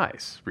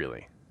surprise,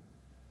 really.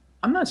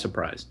 I'm not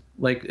surprised.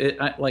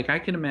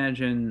 I can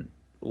imagine,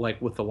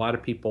 like with a lot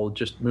of people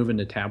just moving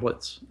to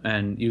tablets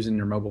and using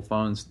their mobile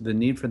phones, the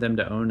need for them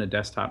to own a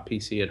desktop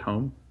PC at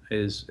home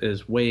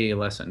is way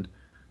lessened.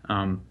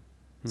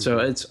 So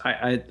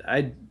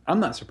I'm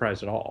not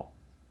surprised at all.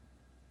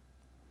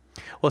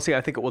 Well, see,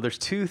 I think there's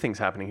two things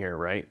happening here,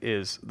 right?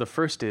 The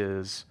first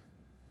is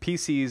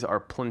PCs are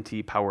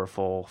plenty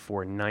powerful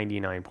for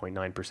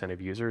 99.9%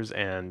 of users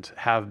and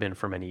have been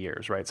for many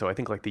years, right? So I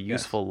think like the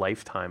useful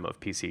lifetime of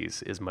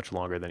PCs is much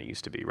longer than it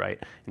used to be,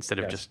 right? Instead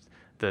of just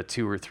the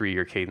 2 or 3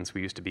 year cadence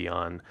we used to be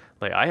on.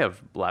 Like I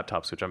have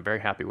laptops, which I'm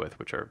very happy with,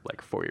 which are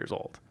like 4 years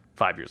old,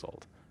 5 years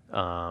old.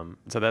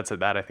 So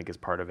that I think is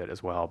part of it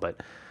as well.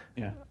 But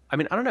yeah, I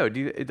mean, I don't know. Do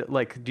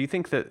you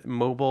think that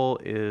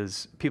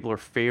people are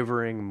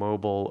favoring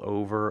mobile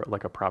over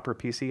like a proper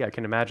PC? I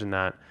can imagine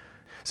that.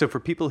 So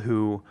for people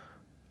who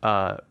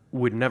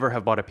would never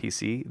have bought a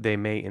PC, they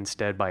may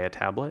instead buy a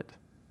tablet,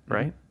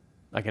 right?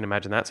 Mm-hmm. I can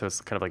imagine that. So it's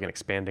kind of like an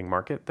expanding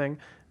market thing.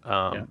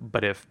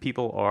 But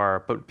people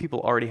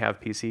already have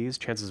PCs,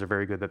 chances are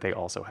very good that they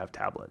also have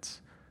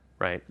tablets,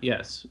 right?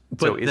 Yes.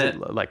 But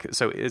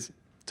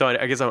so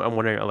I guess I'm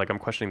wondering, like, I'm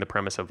questioning the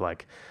premise of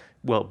like,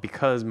 well,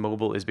 because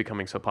mobile is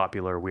becoming so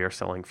popular, we are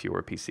selling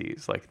fewer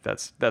PCs. Like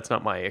that's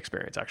not my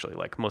experience actually.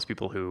 Like most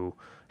people who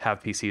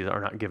have PCs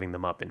are not giving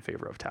them up in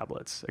favor of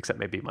tablets, except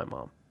maybe my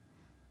mom.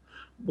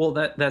 Well,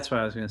 that's what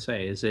I was going to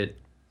say. It's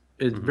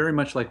very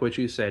much like what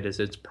you said.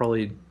 It's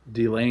probably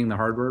delaying the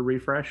hardware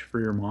refresh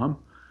for your mom,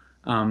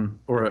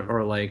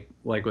 or like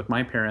with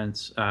my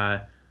parents.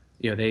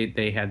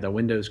 They had the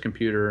Windows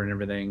computer and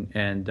everything,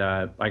 and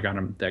I got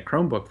them that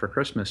Chromebook for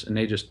Christmas, and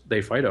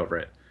they fight over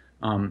it.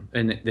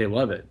 And they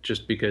love it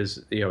just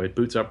because, it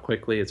boots up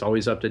quickly. It's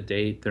always up to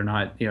date. They're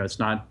not, it's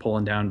not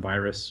pulling down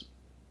virus,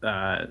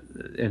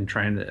 and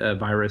trying to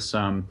virus,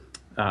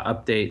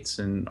 updates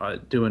and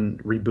doing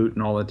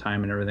rebooting all the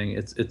time and everything.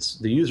 It's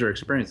the user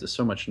experience is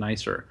so much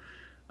nicer.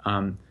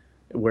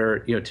 Where,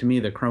 to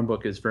me, the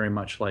Chromebook is very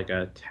much like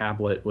a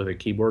tablet with a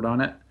keyboard on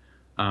it,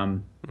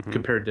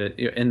 compared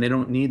to, and they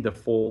don't need the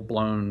full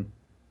blown,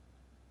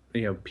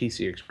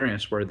 PC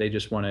experience where they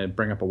just want to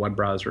bring up a web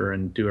browser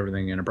and do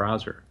everything in a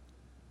browser.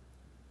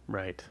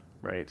 Right.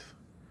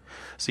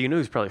 So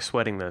who's probably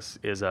sweating this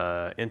is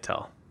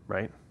Intel,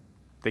 right?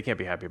 They can't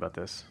be happy about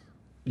this.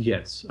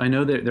 Yes, I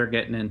know that they're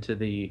getting into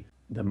the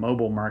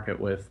mobile market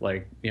with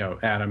like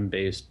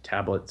Atom-based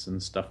tablets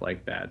and stuff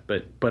like that.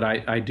 But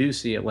I do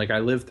see it. Like I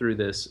lived through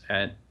this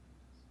at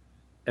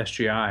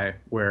SGI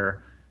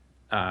where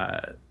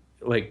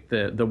like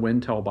the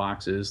Wintel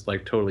boxes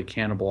like totally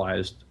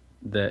cannibalized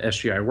the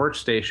SGI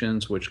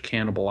workstations, which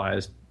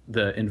cannibalized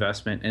the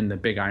investment in the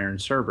big iron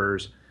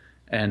servers.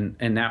 And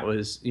that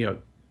was,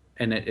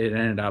 and it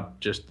ended up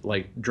just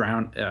like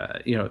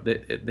they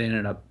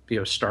ended up,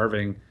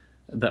 starving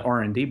the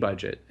R&D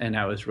budget, and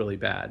that was really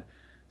bad.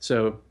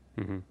 So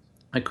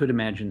I could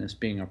imagine this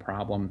being a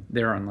problem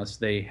there unless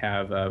they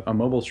have a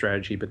mobile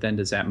strategy, but then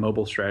does that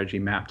mobile strategy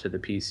map to the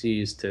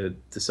PCs to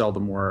sell the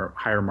more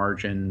higher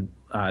margin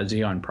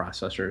Xeon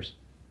processors?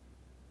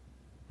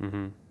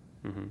 And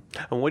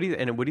what do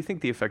you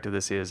think the effect of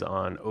this is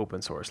on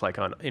open source? Like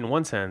in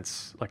one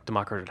sense, like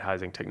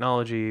democratizing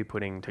technology,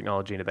 putting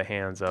technology into the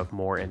hands of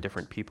more and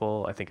different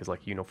people, I think is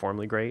like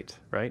uniformly great,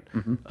 right?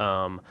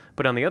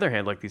 But on the other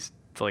hand, like these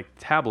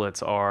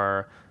tablets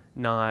are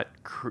not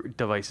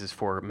devices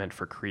meant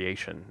for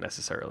creation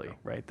necessarily,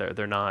 right?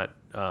 They're not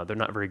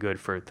very good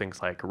for things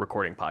like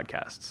recording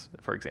podcasts,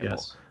 for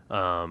example.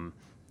 Yes.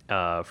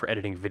 For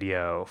editing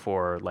video,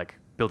 for like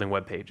building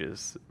web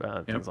pages,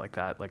 things like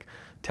that. Like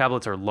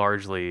tablets are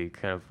largely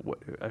kind of what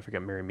I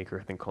forget Mary Meeker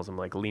I think calls them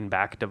like lean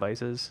back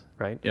devices,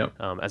 right? Yep.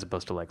 As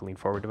opposed to like lean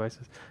forward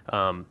devices.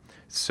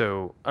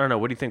 So I don't know.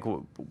 What do you think?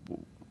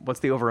 What's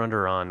the over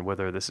under on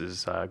whether this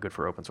is good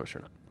for open source or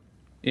not?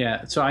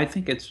 Yeah. So I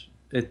think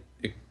it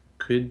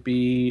could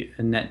be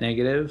a net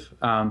negative,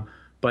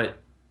 but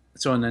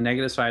so on the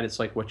negative side, it's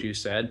like what you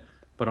said.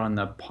 But on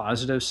the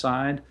positive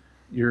side,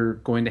 you're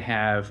going to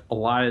have a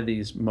lot of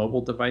these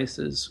mobile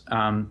devices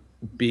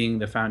being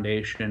the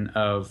foundation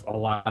of a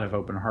lot of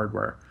open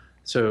hardware.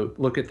 So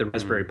look at the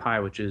Raspberry Pi,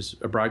 which is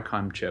a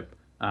Broadcom chip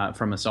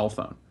from a cell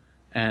phone,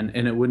 and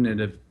it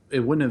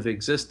wouldn't have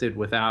existed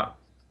without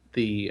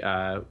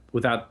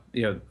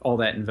all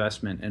that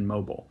investment in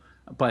mobile.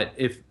 But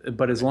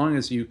as long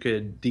as you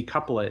could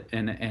decouple it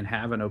and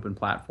have an open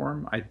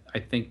platform, I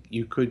think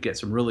you could get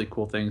some really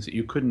cool things that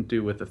you couldn't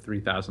do with a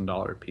 $3,000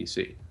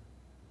 PC.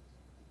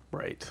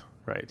 Right.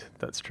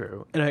 That's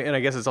true. And I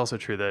guess it's also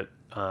true that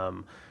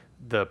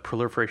the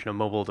proliferation of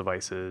mobile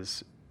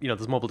devices,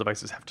 those mobile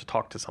devices have to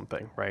talk to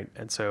something, right?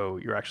 And so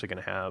you're actually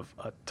going to have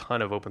a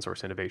ton of open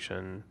source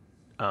innovation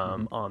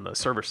on the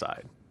server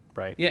side,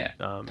 right? Yeah.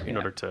 In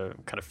order to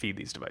kind of feed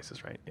these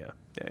devices, right? Yeah.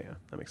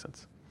 That makes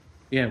sense.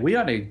 Yeah, we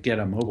ought to get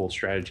a mobile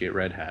strategy at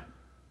Red Hat.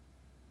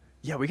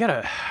 Yeah, we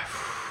gotta.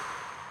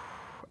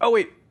 Oh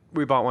wait,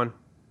 we bought one.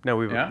 No,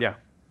 yeah.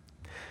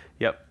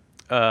 Yep.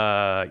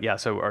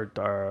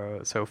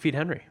 So Feed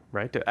Henry,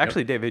 right?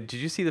 Actually, David,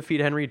 did you see the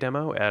Feed Henry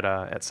demo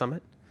at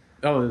Summit?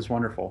 Oh, it was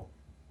wonderful.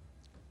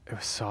 It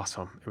was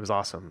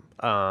awesome.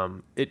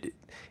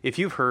 If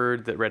you've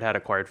heard that Red Hat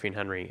acquired Feed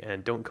Henry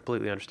and don't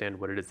completely understand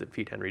what it is that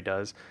Feed Henry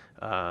does,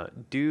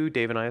 do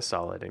Dave and I a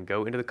solid and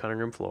go into the cutting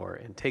room floor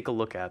and take a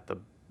look at the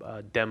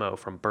demo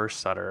from Burst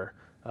Sutter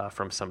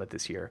from Summit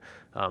this year.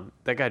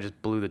 That guy just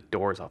blew the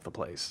doors off the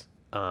place.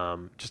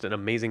 Just an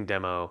amazing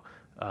demo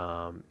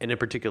And in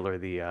particular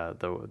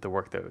the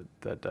work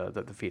that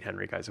the Feed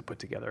Henry guys have put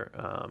together,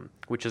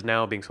 which is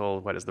now being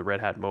sold as the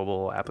Red Hat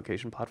mobile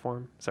application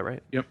platform. Is that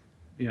right? Yep.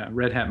 Yeah,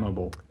 Red Hat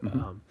Mobile.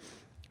 Mm-hmm.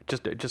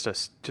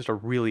 Just a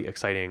really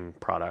exciting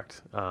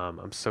product.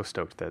 I'm so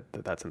stoked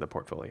that's in the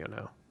portfolio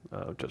now.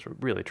 Just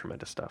really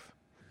tremendous stuff.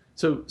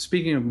 So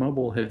speaking of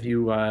mobile, have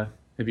you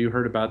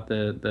heard about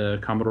the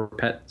Commodore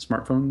PET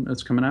smartphone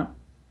that's coming out?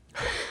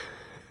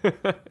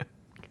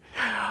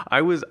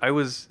 I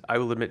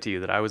will admit to you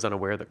that I was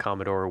unaware that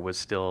Commodore was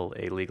still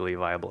a legally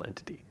viable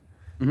entity.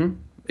 Mm-hmm.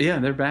 Yeah,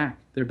 they're back.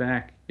 They're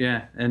back.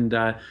 Yeah, and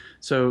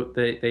so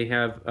they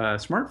have a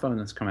smartphone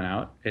that's coming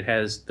out. It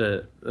has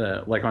the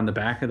like on the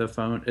back of the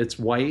phone, it's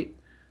white.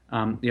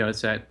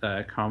 It's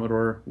that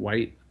Commodore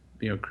white,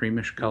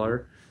 creamish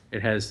color.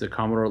 It has the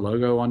Commodore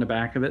logo on the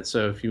back of it.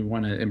 So if you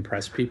want to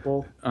impress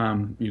people,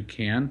 you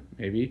can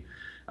maybe.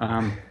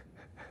 And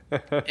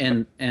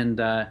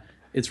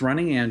it's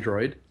running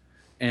Android,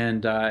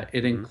 and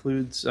it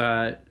includes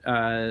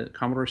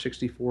Commodore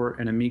 64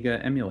 and Amiga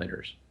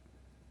emulators.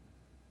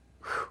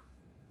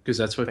 Because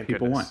that's what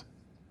people want.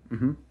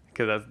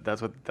 Because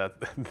that's what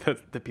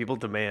the people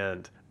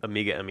demand.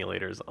 Amiga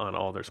emulators on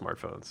all their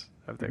smartphones.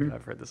 I've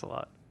heard this a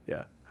lot.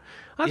 Yeah,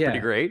 that's pretty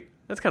great.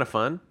 That's kind of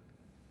fun.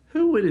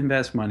 Who would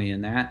invest money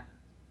in that?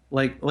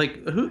 Like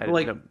who?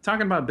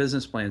 Talking about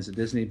business plans, the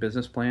Disney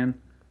business plan.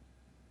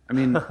 I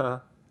mean,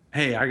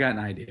 hey, I got an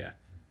idea.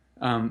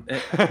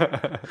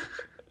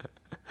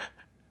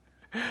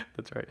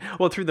 That's right.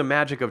 Well, through the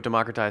magic of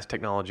democratized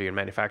technology and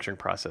manufacturing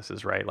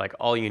processes, right? Like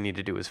all you need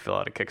to do is fill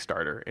out a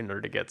Kickstarter in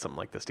order to get something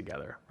like this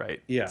together,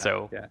 right? Yeah.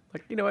 So,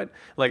 you know what?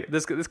 Like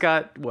this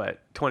got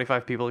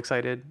 25 people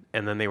excited,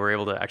 and then they were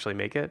able to actually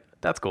make it.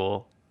 That's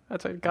cool.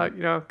 That's like, God,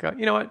 you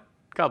know what?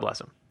 God bless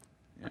them.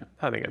 Yeah.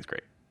 I think that's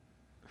great.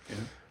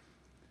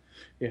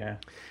 Yeah.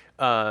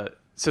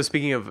 So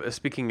speaking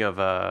of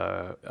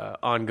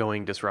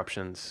ongoing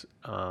disruptions,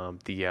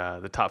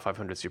 the top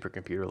 500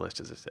 supercomputer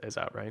list is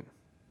out, right?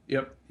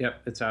 Yep,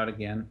 it's out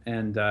again,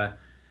 and a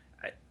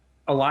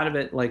lot of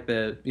it, like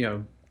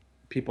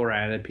people are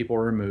added, people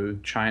are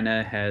removed.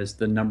 China has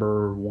the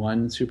number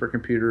one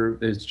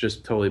supercomputer; it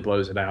just totally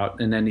blows it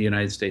out, and then the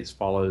United States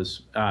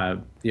follows,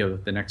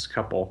 the next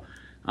couple.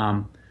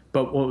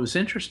 But what was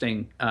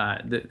interesting,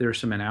 there's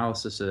some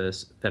analysis of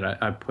this that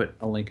I put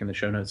a link in the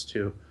show notes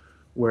to,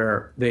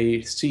 where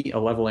they see a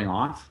leveling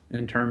off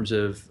in terms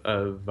of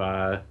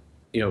the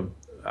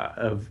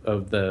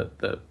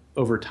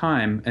over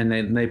time,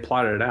 and they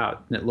plotted it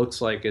out, and it looks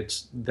like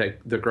it's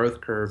the growth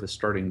curve is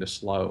starting to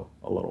slow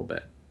a little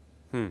bit.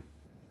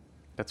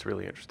 That's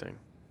really interesting.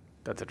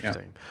 That's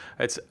interesting.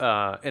 Yeah. It's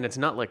and it's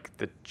not like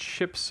the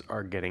chips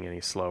are getting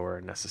any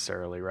slower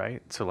necessarily,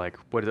 right? So like,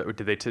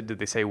 did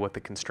they say what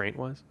the constraint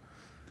was?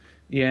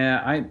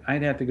 Yeah,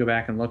 I'd have to go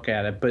back and look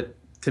at it, but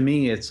to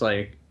me, it's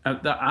like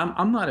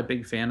I'm not a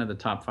big fan of the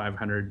top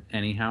 500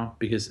 anyhow,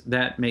 because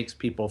that makes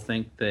people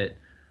think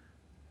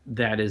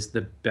that is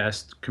the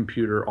best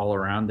computer all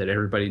around that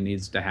everybody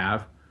needs to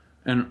have.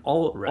 And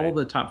all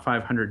the top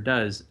 500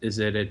 does is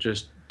that it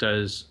just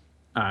does,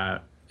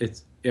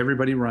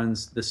 everybody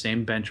runs the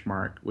same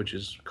benchmark, which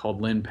is called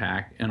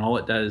LinPack, and all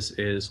it does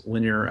is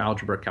linear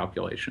algebra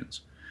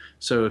calculations.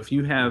 So if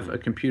you have a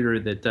computer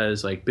that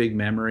does like big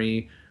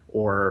memory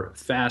or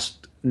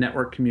fast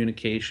network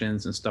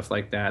communications and stuff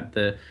like that,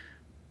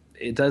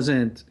 it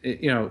doesn't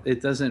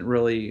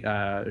really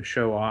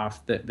show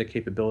off the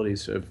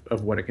capabilities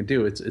of what it can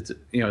do.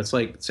 It's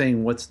like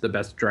saying what's the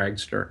best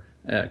dragster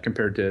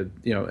compared to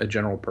a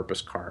general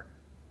purpose car.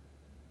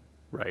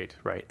 Right.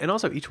 And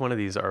also each one of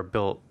these are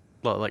built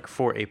like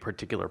for a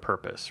particular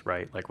purpose,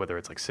 right? Like whether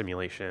it's like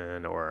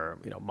simulation or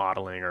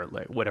modeling or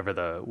like whatever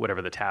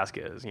the task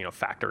is,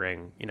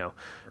 factoring,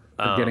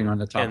 or getting on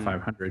the top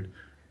 500.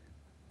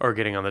 Or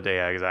getting on the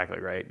day, exactly,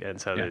 right. And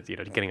so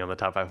that getting on the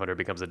top 500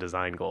 becomes a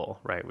design goal,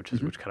 right? Which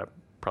kind of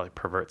probably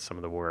perverts some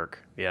of the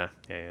work. Yeah.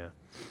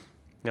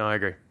 No, I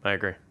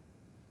agree.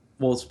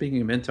 Well,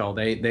 speaking of Intel,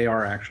 they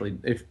are actually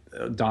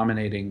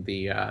dominating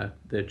the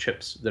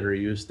chips that are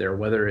used there,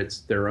 whether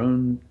it's their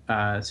own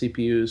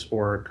CPUs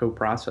or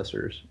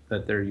co-processors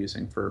that they're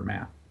using for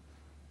math.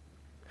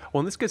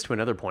 Well, and this gets to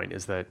another point: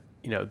 is that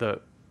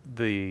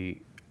the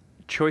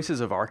choices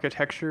of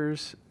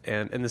architectures,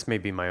 and this may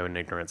be my own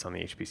ignorance on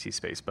the HPC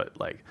space, but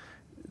like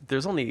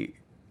there's only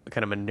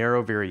kind of a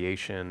narrow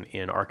variation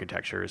in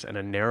architectures and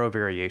a narrow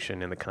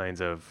variation in the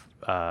kinds of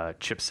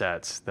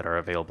chipsets that are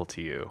available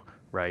to you,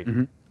 right?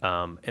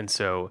 And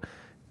so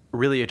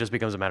really it just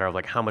becomes a matter of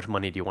like how much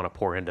money do you want to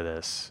pour into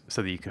this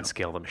so that you can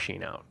scale the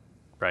machine out,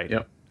 right?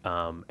 Yep.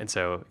 And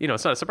so,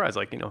 it's not a surprise.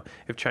 Like,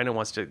 if China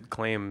wants to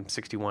claim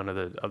 61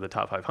 of the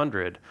top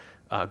 500,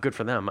 good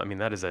for them. I mean,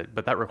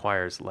 but that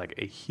requires like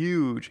a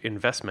huge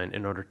investment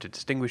in order to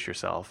distinguish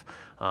yourself.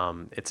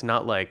 It's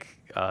not like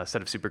a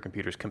set of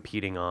supercomputers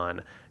competing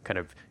on kind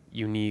of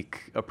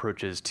unique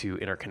approaches to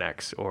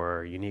interconnects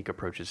or unique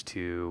approaches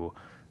to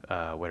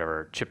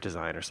whatever chip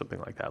design or something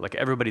like that. Like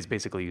everybody's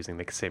basically using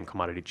the same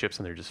commodity chips,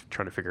 and they're just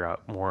trying to figure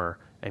out more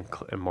and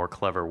more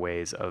clever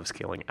ways of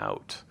scaling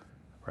out.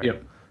 Right?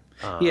 Yep.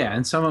 Yeah,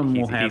 and some of them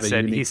will He have a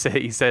said unique...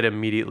 he said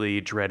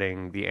immediately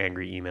dreading the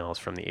angry emails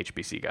from the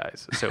HBC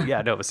guys. So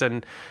yeah, no,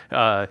 send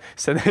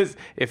this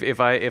if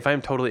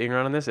I'm totally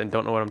ignorant on this and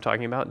don't know what I'm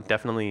talking about,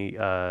 definitely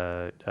give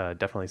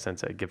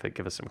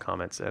us some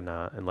comments and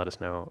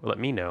let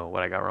me know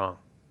what I got wrong.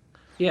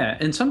 Yeah,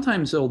 and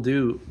sometimes they'll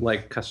do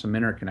like custom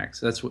interconnects.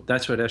 That's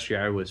what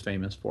SGI was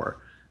famous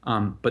for.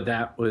 But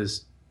that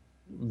was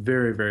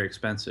very, very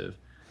expensive.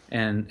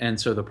 And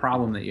so the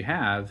problem that you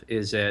have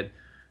is that,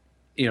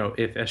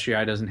 if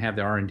SGI doesn't have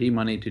the R&D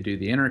money to do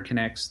the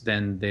interconnects,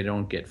 then they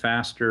don't get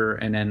faster.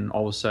 And then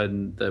all of a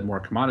sudden the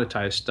more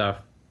commoditized stuff,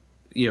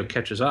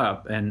 catches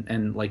up.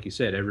 And like you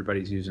said,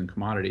 everybody's using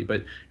commodity,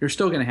 but you're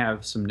still going to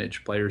have some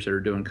niche players that are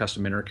doing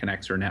custom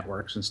interconnects or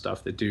networks and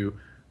stuff that do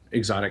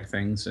exotic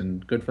things,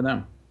 and good for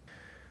them.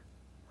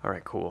 All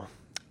right, cool.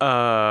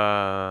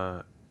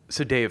 So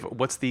Dave,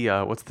 what's the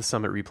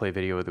Summit replay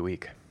video of the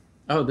week?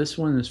 Oh, this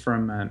one is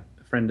from a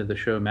friend of the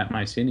show, Matt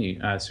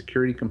Mycini,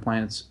 security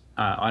compliance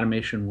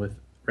automation with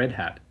Red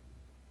Hat.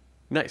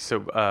 Nice.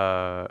 So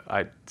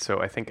I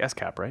think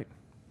SCAP, right?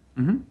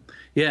 Mm-hmm.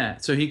 Yeah.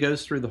 So he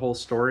goes through the whole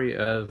story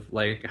of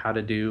like how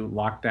to do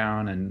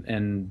lockdown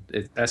and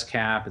it's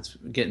SCAP. It's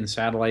getting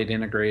satellite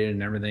integrated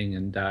and everything,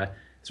 and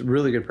it's a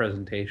really good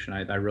presentation.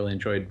 I really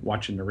enjoyed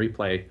watching the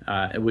replay,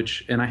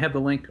 and I have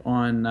the link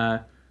on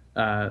the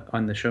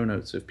show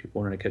notes if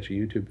people want to catch a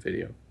YouTube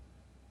video.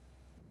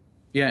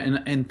 Yeah,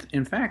 and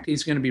in fact,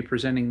 he's going to be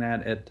presenting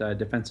that at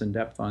Defense in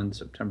Depth on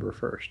September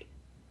 1st.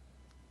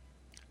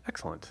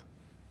 Excellent.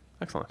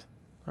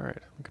 All right,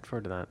 looking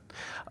forward to that.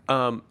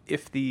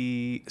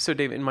 So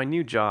Dave, in my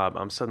new job,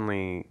 I'm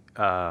suddenly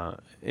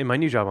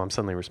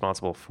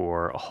responsible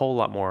for a whole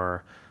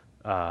lot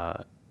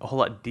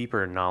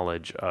deeper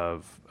knowledge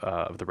of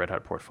the Red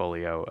Hat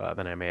portfolio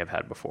than I may have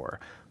had before.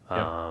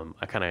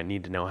 I kind of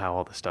need to know how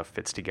all the stuff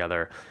fits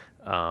together.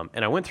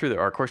 And I went through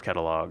our course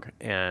catalog,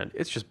 and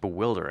it's just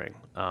bewildering.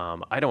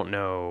 I don't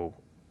know,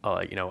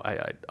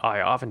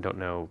 I often don't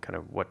know kind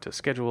of what to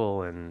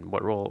schedule and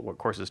what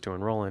courses to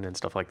enroll in and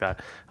stuff like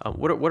that.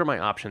 What are my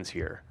options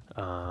here?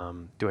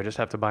 Do I just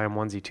have to buy them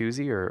onesie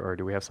twosie, or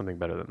do we have something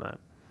better than that?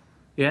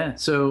 Yeah,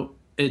 so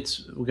we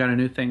got a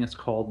new thing. It's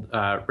called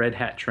Red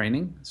Hat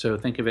Training. So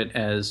think of it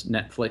as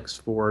Netflix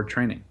for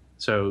training.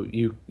 So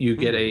you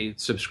get a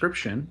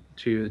subscription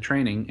to the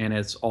training, and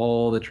it's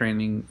all the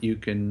training you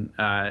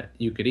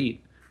could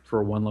eat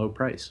for one low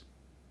price.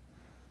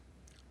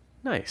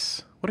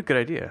 Nice. What a good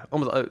idea.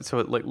 Almost so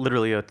like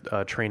literally a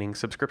training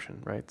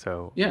subscription, right?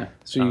 So yeah.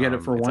 So you get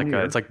it for 1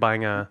 year. It's like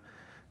buying an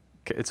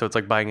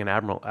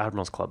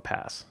Admirals Club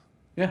pass.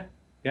 Yeah.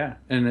 Yeah,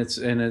 and it's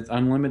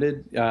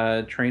unlimited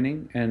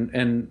training,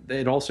 and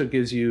it also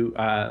gives you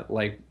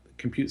like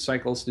compute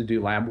cycles to do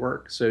lab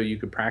work, so you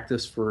could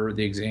practice for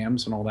the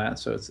exams and all that.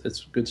 So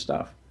it's good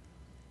stuff.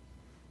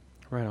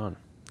 Right on.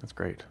 That's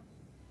great.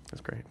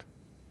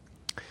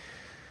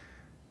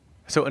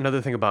 So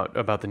another thing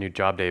about the new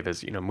job, Dave,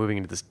 is moving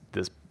into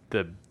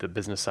the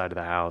business side of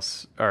the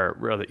house, or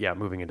rather,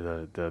 moving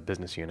into the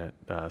business unit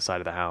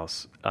side of the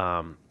house.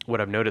 What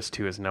I've noticed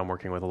too is now I'm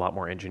working with a lot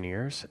more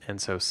engineers,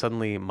 and so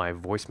suddenly my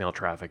voicemail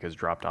traffic has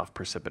dropped off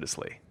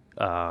precipitously.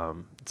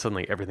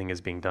 Suddenly everything is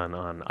being done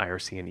on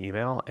IRC and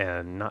email,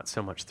 and not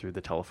so much through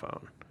the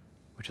telephone,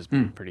 which has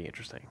been pretty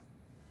interesting.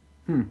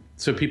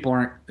 So people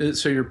aren't.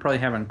 So you're probably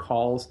having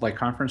calls, like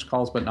conference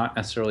calls, but not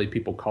necessarily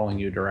people calling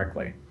you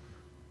directly.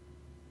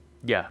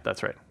 Yeah,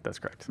 that's right. That's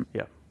correct.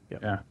 Yeah.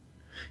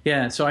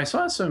 So I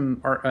saw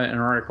an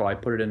article. I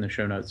put it in the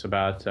show notes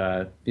about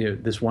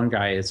this one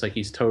guy. It's like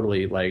he's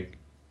totally like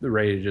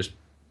ready to just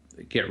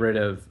get rid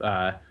of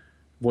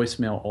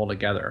voicemail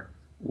altogether.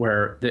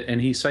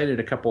 And he cited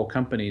a couple of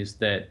companies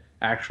that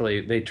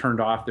actually they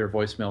turned off their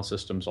voicemail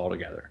systems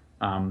altogether.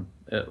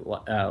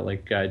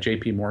 Like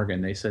J.P.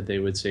 Morgan, they said they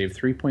would save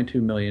 $3.2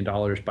 million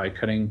by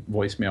cutting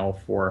voicemail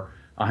for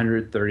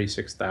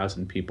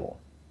 136,000 people.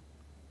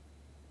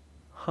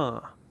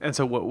 Huh. And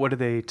so what do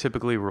they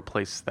typically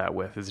replace that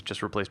with? Is it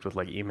just replaced with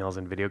like emails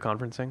and video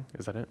conferencing?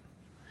 Is that it?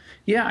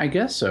 Yeah, I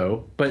guess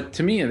so. But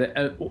to me,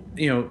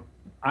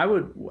 I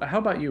would. How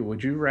about you?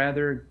 Would you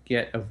rather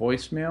get a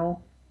voicemail,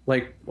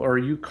 or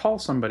you call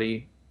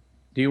somebody?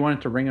 Do you want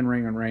it to ring and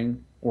ring and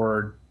ring,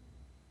 or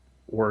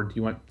do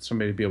you want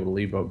somebody to be able to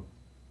leave a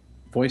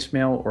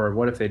voicemail? Or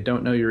what if they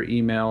don't know your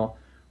email?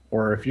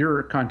 Or if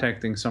you're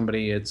contacting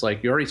somebody, it's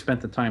like you already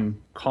spent the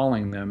time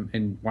calling them,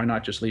 and why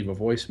not just leave a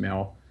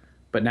voicemail?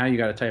 But now you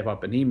got to type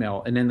up an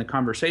email, and then the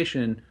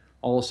conversation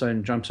all of a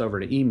sudden jumps over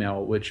to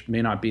email, which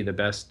may not be the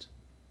best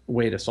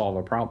way to solve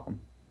a problem.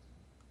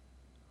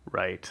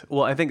 Right.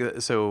 Well, I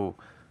think so.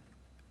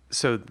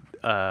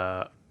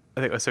 I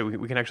think so.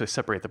 We can actually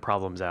separate the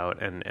problems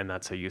out, and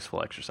that's a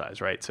useful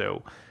exercise, right?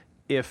 So,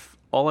 if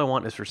all I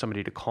want is for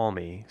somebody to call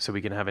me, so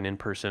we can have an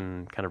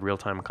in-person kind of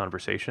real-time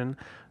conversation,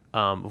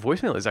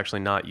 voicemail is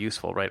actually not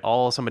useful, right?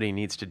 All somebody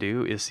needs to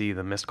do is see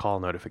the missed call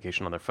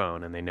notification on their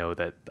phone, and they know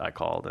that I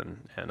called,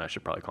 and I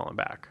should probably call them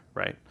back,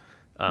 right?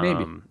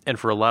 Maybe. And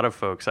for a lot of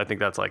folks, I think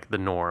that's like the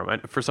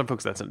norm. For some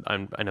folks,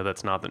 I know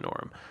that's not the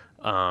norm.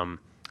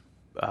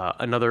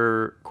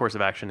 Another course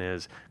of action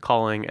is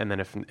calling, and then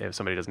if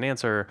somebody doesn't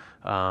answer,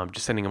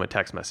 just sending them a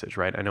text message,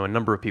 right? I know a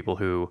number of people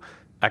who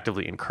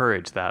actively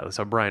encourage that.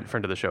 So Brian,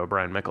 friend of the show,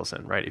 Brian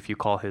Mickelson, right? If you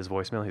call his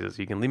voicemail, he says,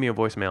 you can leave me a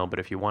voicemail, but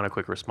if you want a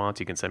quick response,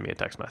 you can send me a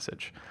text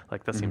message.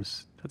 Like that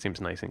seems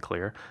nice and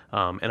clear.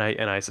 And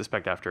I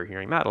suspect after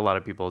hearing that, a lot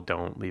of people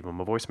don't leave them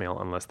a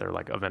voicemail unless they're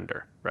like a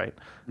vendor, right?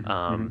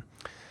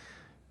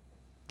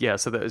 Yeah.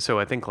 So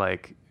I think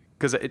like,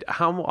 because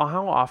how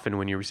often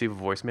when you receive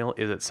a voicemail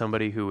is it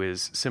somebody who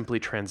is simply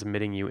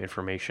transmitting you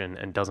information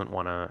and doesn't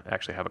want to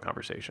actually have a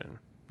conversation?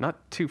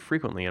 Not too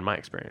frequently in my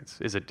experience.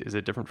 Is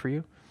it different for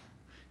you?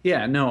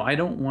 Yeah, no, I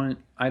don't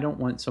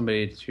want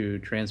somebody to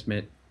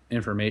transmit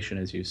information,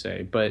 as you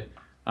say, but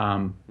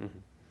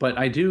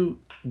I do.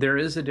 There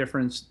is a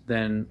difference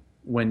then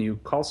when you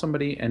call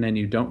somebody and then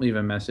you don't leave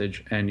a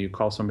message, and you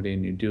call somebody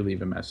and you do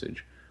leave a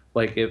message.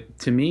 Like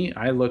to me,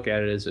 I look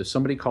at it as if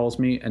somebody calls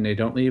me and they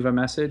don't leave a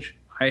message,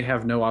 I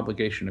have no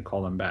obligation to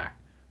call them back.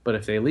 But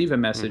if they leave a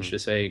message to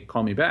say,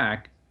 call me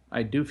back,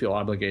 I do feel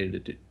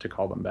obligated to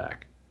call them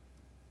back.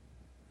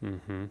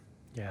 Mm-hmm.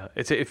 Yeah,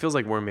 it feels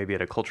like we're maybe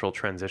at a cultural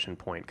transition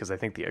point, because I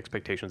think the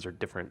expectations are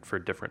different for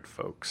different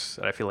folks.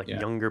 And I feel like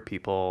younger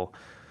people,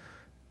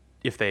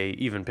 if they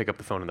even pick up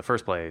the phone in the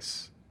first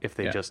place, if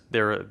they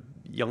they're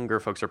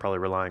younger folks are probably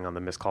relying on the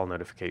missed call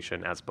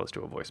notification as opposed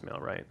to a voicemail,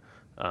 right?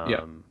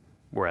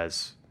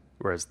 Whereas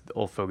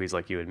old fogies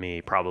like you and me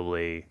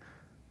probably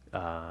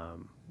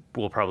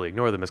will probably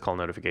ignore the missed call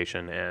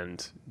notification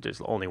and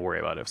just only worry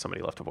about it if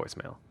somebody left a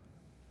voicemail.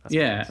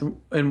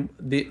 And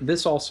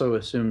this also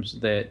assumes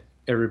that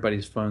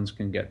everybody's phones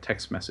can get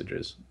text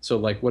messages. So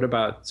like, what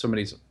about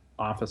somebody's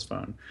office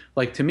phone?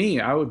 Like to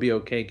me, I would be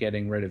okay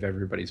getting rid of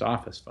everybody's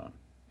office phone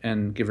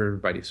and give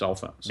everybody cell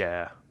phones.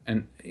 Yeah.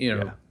 And,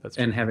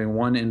 and having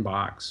one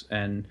inbox.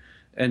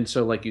 And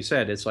so like you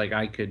said, it's like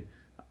I could,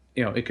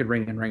 it could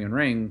ring and ring and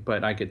ring,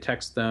 but I could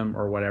text them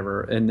or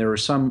whatever. And there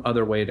was some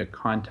other way to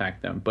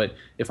contact them. But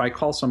if I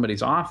call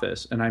somebody's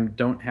office and I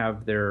don't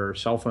have their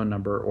cell phone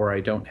number or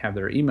I don't have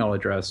their email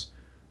address,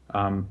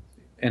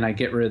 and I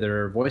get rid of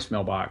their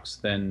voicemail box,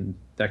 then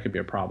that could be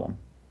a problem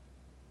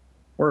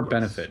or a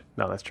benefit.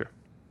 No, that's true.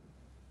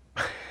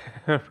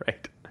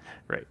 Right.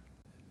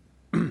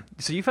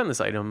 So you found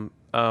this item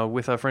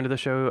with a friend of the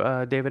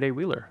show, David A.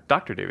 Wheeler,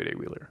 Dr. David A.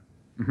 Wheeler.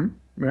 Mm-hmm.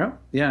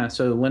 Yeah.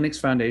 So the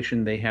Linux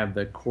Foundation, they have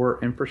the Core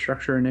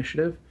Infrastructure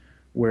Initiative,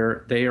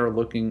 where they are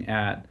looking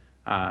at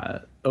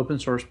open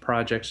source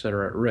projects that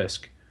are at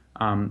risk.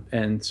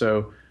 And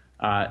so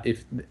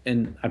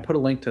and I put a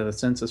link to the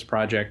Census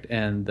Project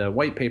and the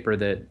white paper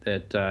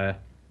that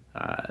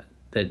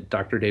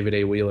Dr. David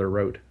A. Wheeler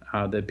wrote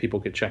that people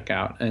could check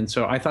out. And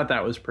so I thought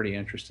that was pretty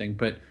interesting.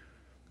 But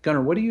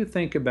Gunnar, what do you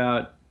think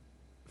about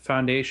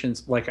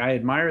foundations? Like, I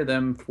admire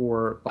them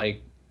for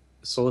like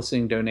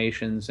soliciting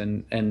donations,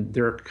 and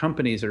there are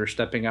companies that are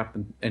stepping up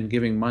and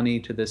giving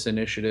money to this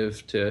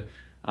initiative to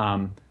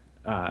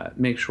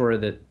make sure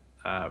that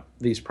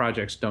these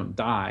projects don't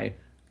die.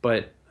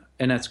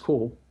 And that's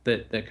cool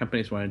that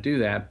companies want to do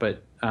that.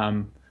 But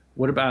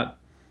what about,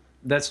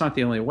 that's not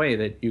the only way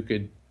that you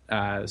could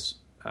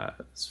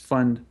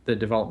fund the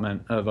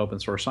development of open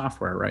source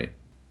software, right?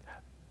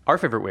 Our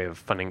favorite way of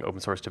funding open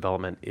source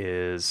development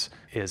is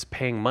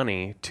paying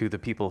money to the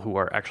people who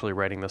are actually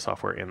writing the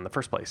software in the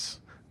first place.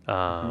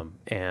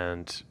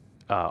 And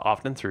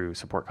often through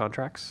support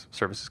contracts,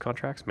 services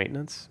contracts,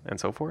 maintenance,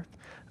 and so forth.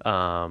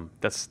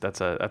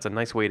 That's a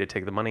nice way to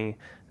take the money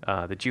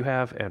that you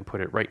have and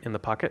put it right in the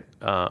pocket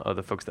of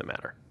the folks that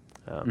matter.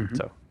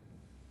 But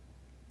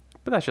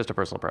that's just a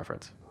personal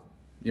preference.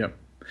 Yep.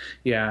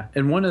 Yeah.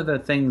 And one of the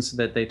things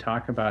that they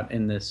talk about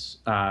in this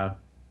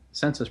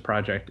census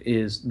project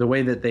is the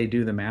way that they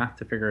do the math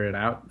to figure it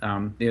out.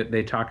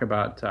 They talk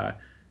about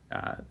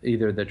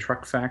either the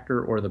truck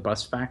factor or the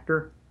bus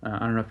factor. I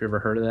don't know if you ever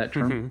heard of that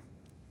term.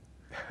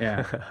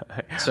 Yeah.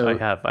 So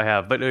I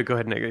have. But go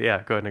ahead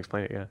and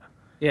explain it. Yeah.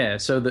 Yeah.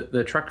 So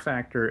the truck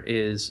factor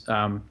is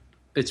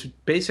it's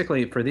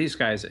basically, for these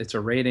guys, it's a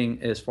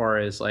rating as far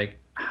as like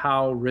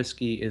how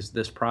risky is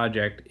this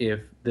project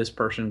if this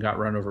person got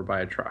run over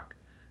by a truck.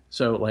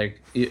 So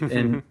like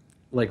and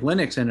like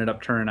Linux ended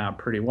up turning out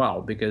pretty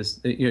well, because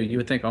you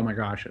would think, oh my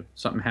gosh, if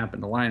something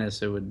happened to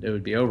Linus, it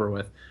would be over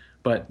with.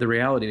 But the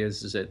reality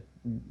is that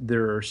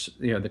there's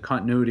the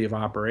continuity of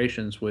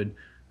operations would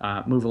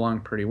move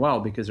along pretty well,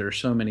 because there are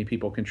so many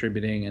people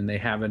contributing and they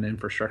have an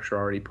infrastructure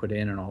already put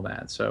in and all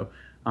that. So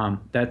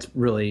that's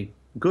really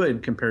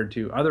good compared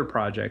to other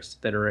projects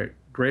that are at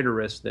greater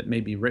risk, that may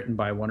be written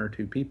by one or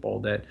two people,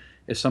 that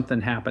if something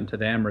happened to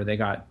them or they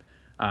got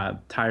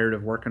tired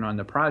of working on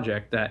the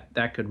project,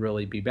 that could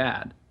really be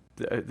bad.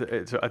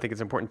 So I think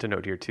it's important to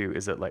note here too,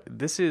 is that like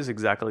this is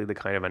exactly the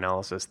kind of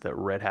analysis that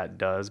Red Hat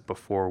does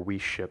before we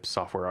ship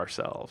software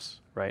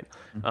ourselves, right?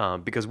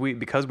 Because we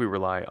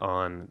rely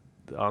on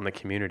on the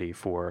community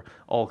for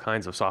all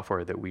kinds of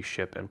software that we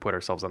ship and put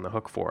ourselves on the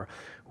hook for.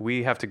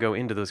 We have to go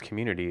into those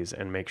communities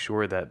and make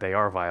sure that they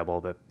are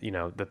viable, that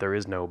that there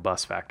is no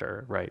bus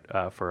factor, right,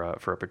 for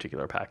a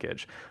particular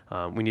package.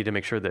 We need to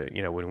make sure that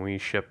when we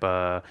ship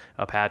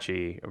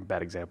Apache,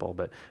 bad example,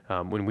 but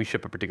when we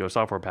ship a particular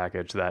software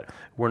package, that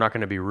we're not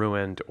going to be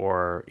ruined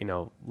or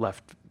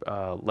left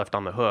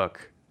on the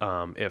hook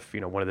if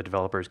one of the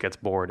developers gets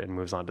bored and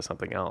moves on to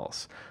something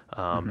else.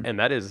 And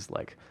that is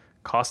like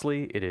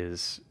costly. It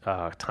is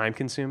time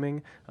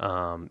consuming.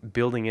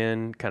 Building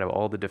in kind of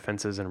all the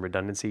defenses and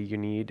redundancy you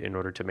need in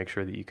order to make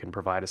sure that you can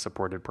provide a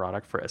supported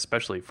product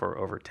especially for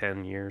over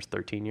 10 years,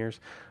 13 years.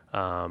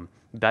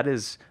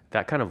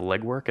 That kind of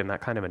legwork and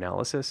that kind of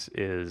analysis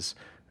is,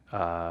 it's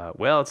a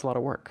lot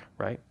of work,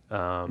 right?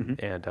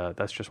 And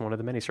that's just one of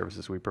the many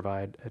services we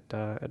provide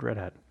at Red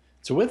Hat.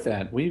 So with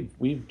that,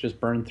 we've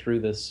just burned through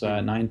this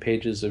 9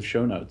 pages of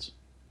show notes.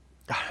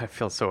 I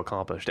feel so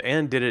accomplished,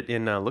 and did it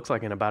in looks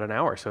like in about an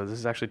hour. So this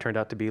has actually turned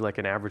out to be like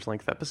an average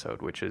length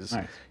episode, which is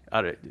nice.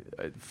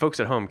 Folks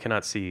at home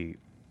cannot see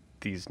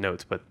these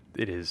notes, but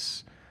it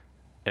is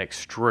an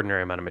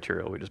extraordinary amount of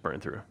material we just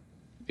burned through.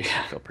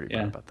 Yeah, I feel pretty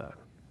bad about that.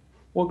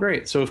 Well,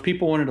 great. So if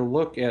people wanted to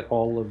look at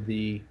all of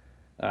the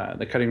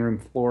cutting room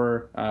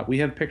floor, we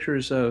have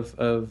pictures of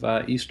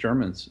East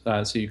Germans,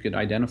 so you could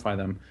identify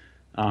them.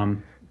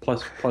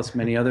 Plus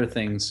many other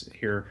things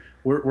here.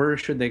 Where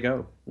should they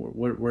go?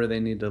 Where do they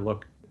need to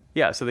look?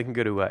 Yeah, so they can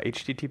go to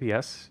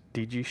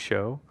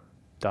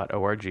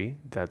https://dgshow.org.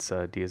 That's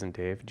D as in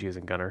Dave, G as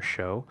in Gunner,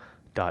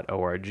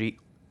 show.org.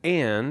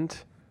 And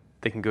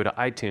they can go to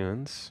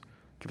iTunes,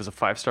 give us a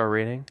 5-star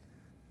rating,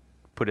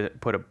 put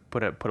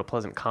a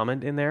pleasant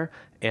comment in there,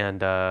 and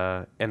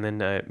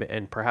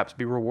then perhaps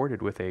be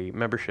rewarded with a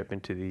membership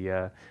into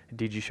the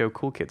DG Show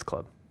Cool Kids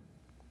Club.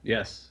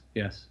 Yes,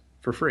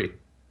 for free.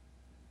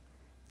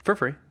 For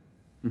free.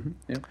 Mm-hmm.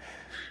 Yeah.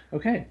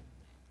 Okay.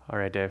 All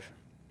right, Dave.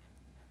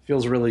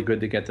 Feels really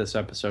good to get this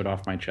episode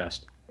off my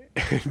chest.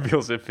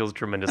 It feels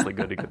tremendously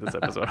good to get this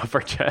episode off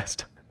our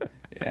chest.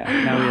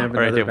 Yeah. Now we have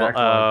another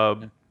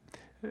backlog.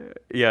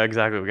 Yeah,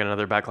 exactly. We got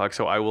another backlog.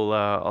 So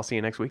I'll see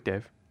you next week,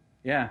 Dave.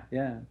 Yeah.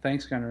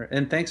 Thanks, Gunnar.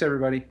 And thanks,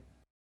 everybody.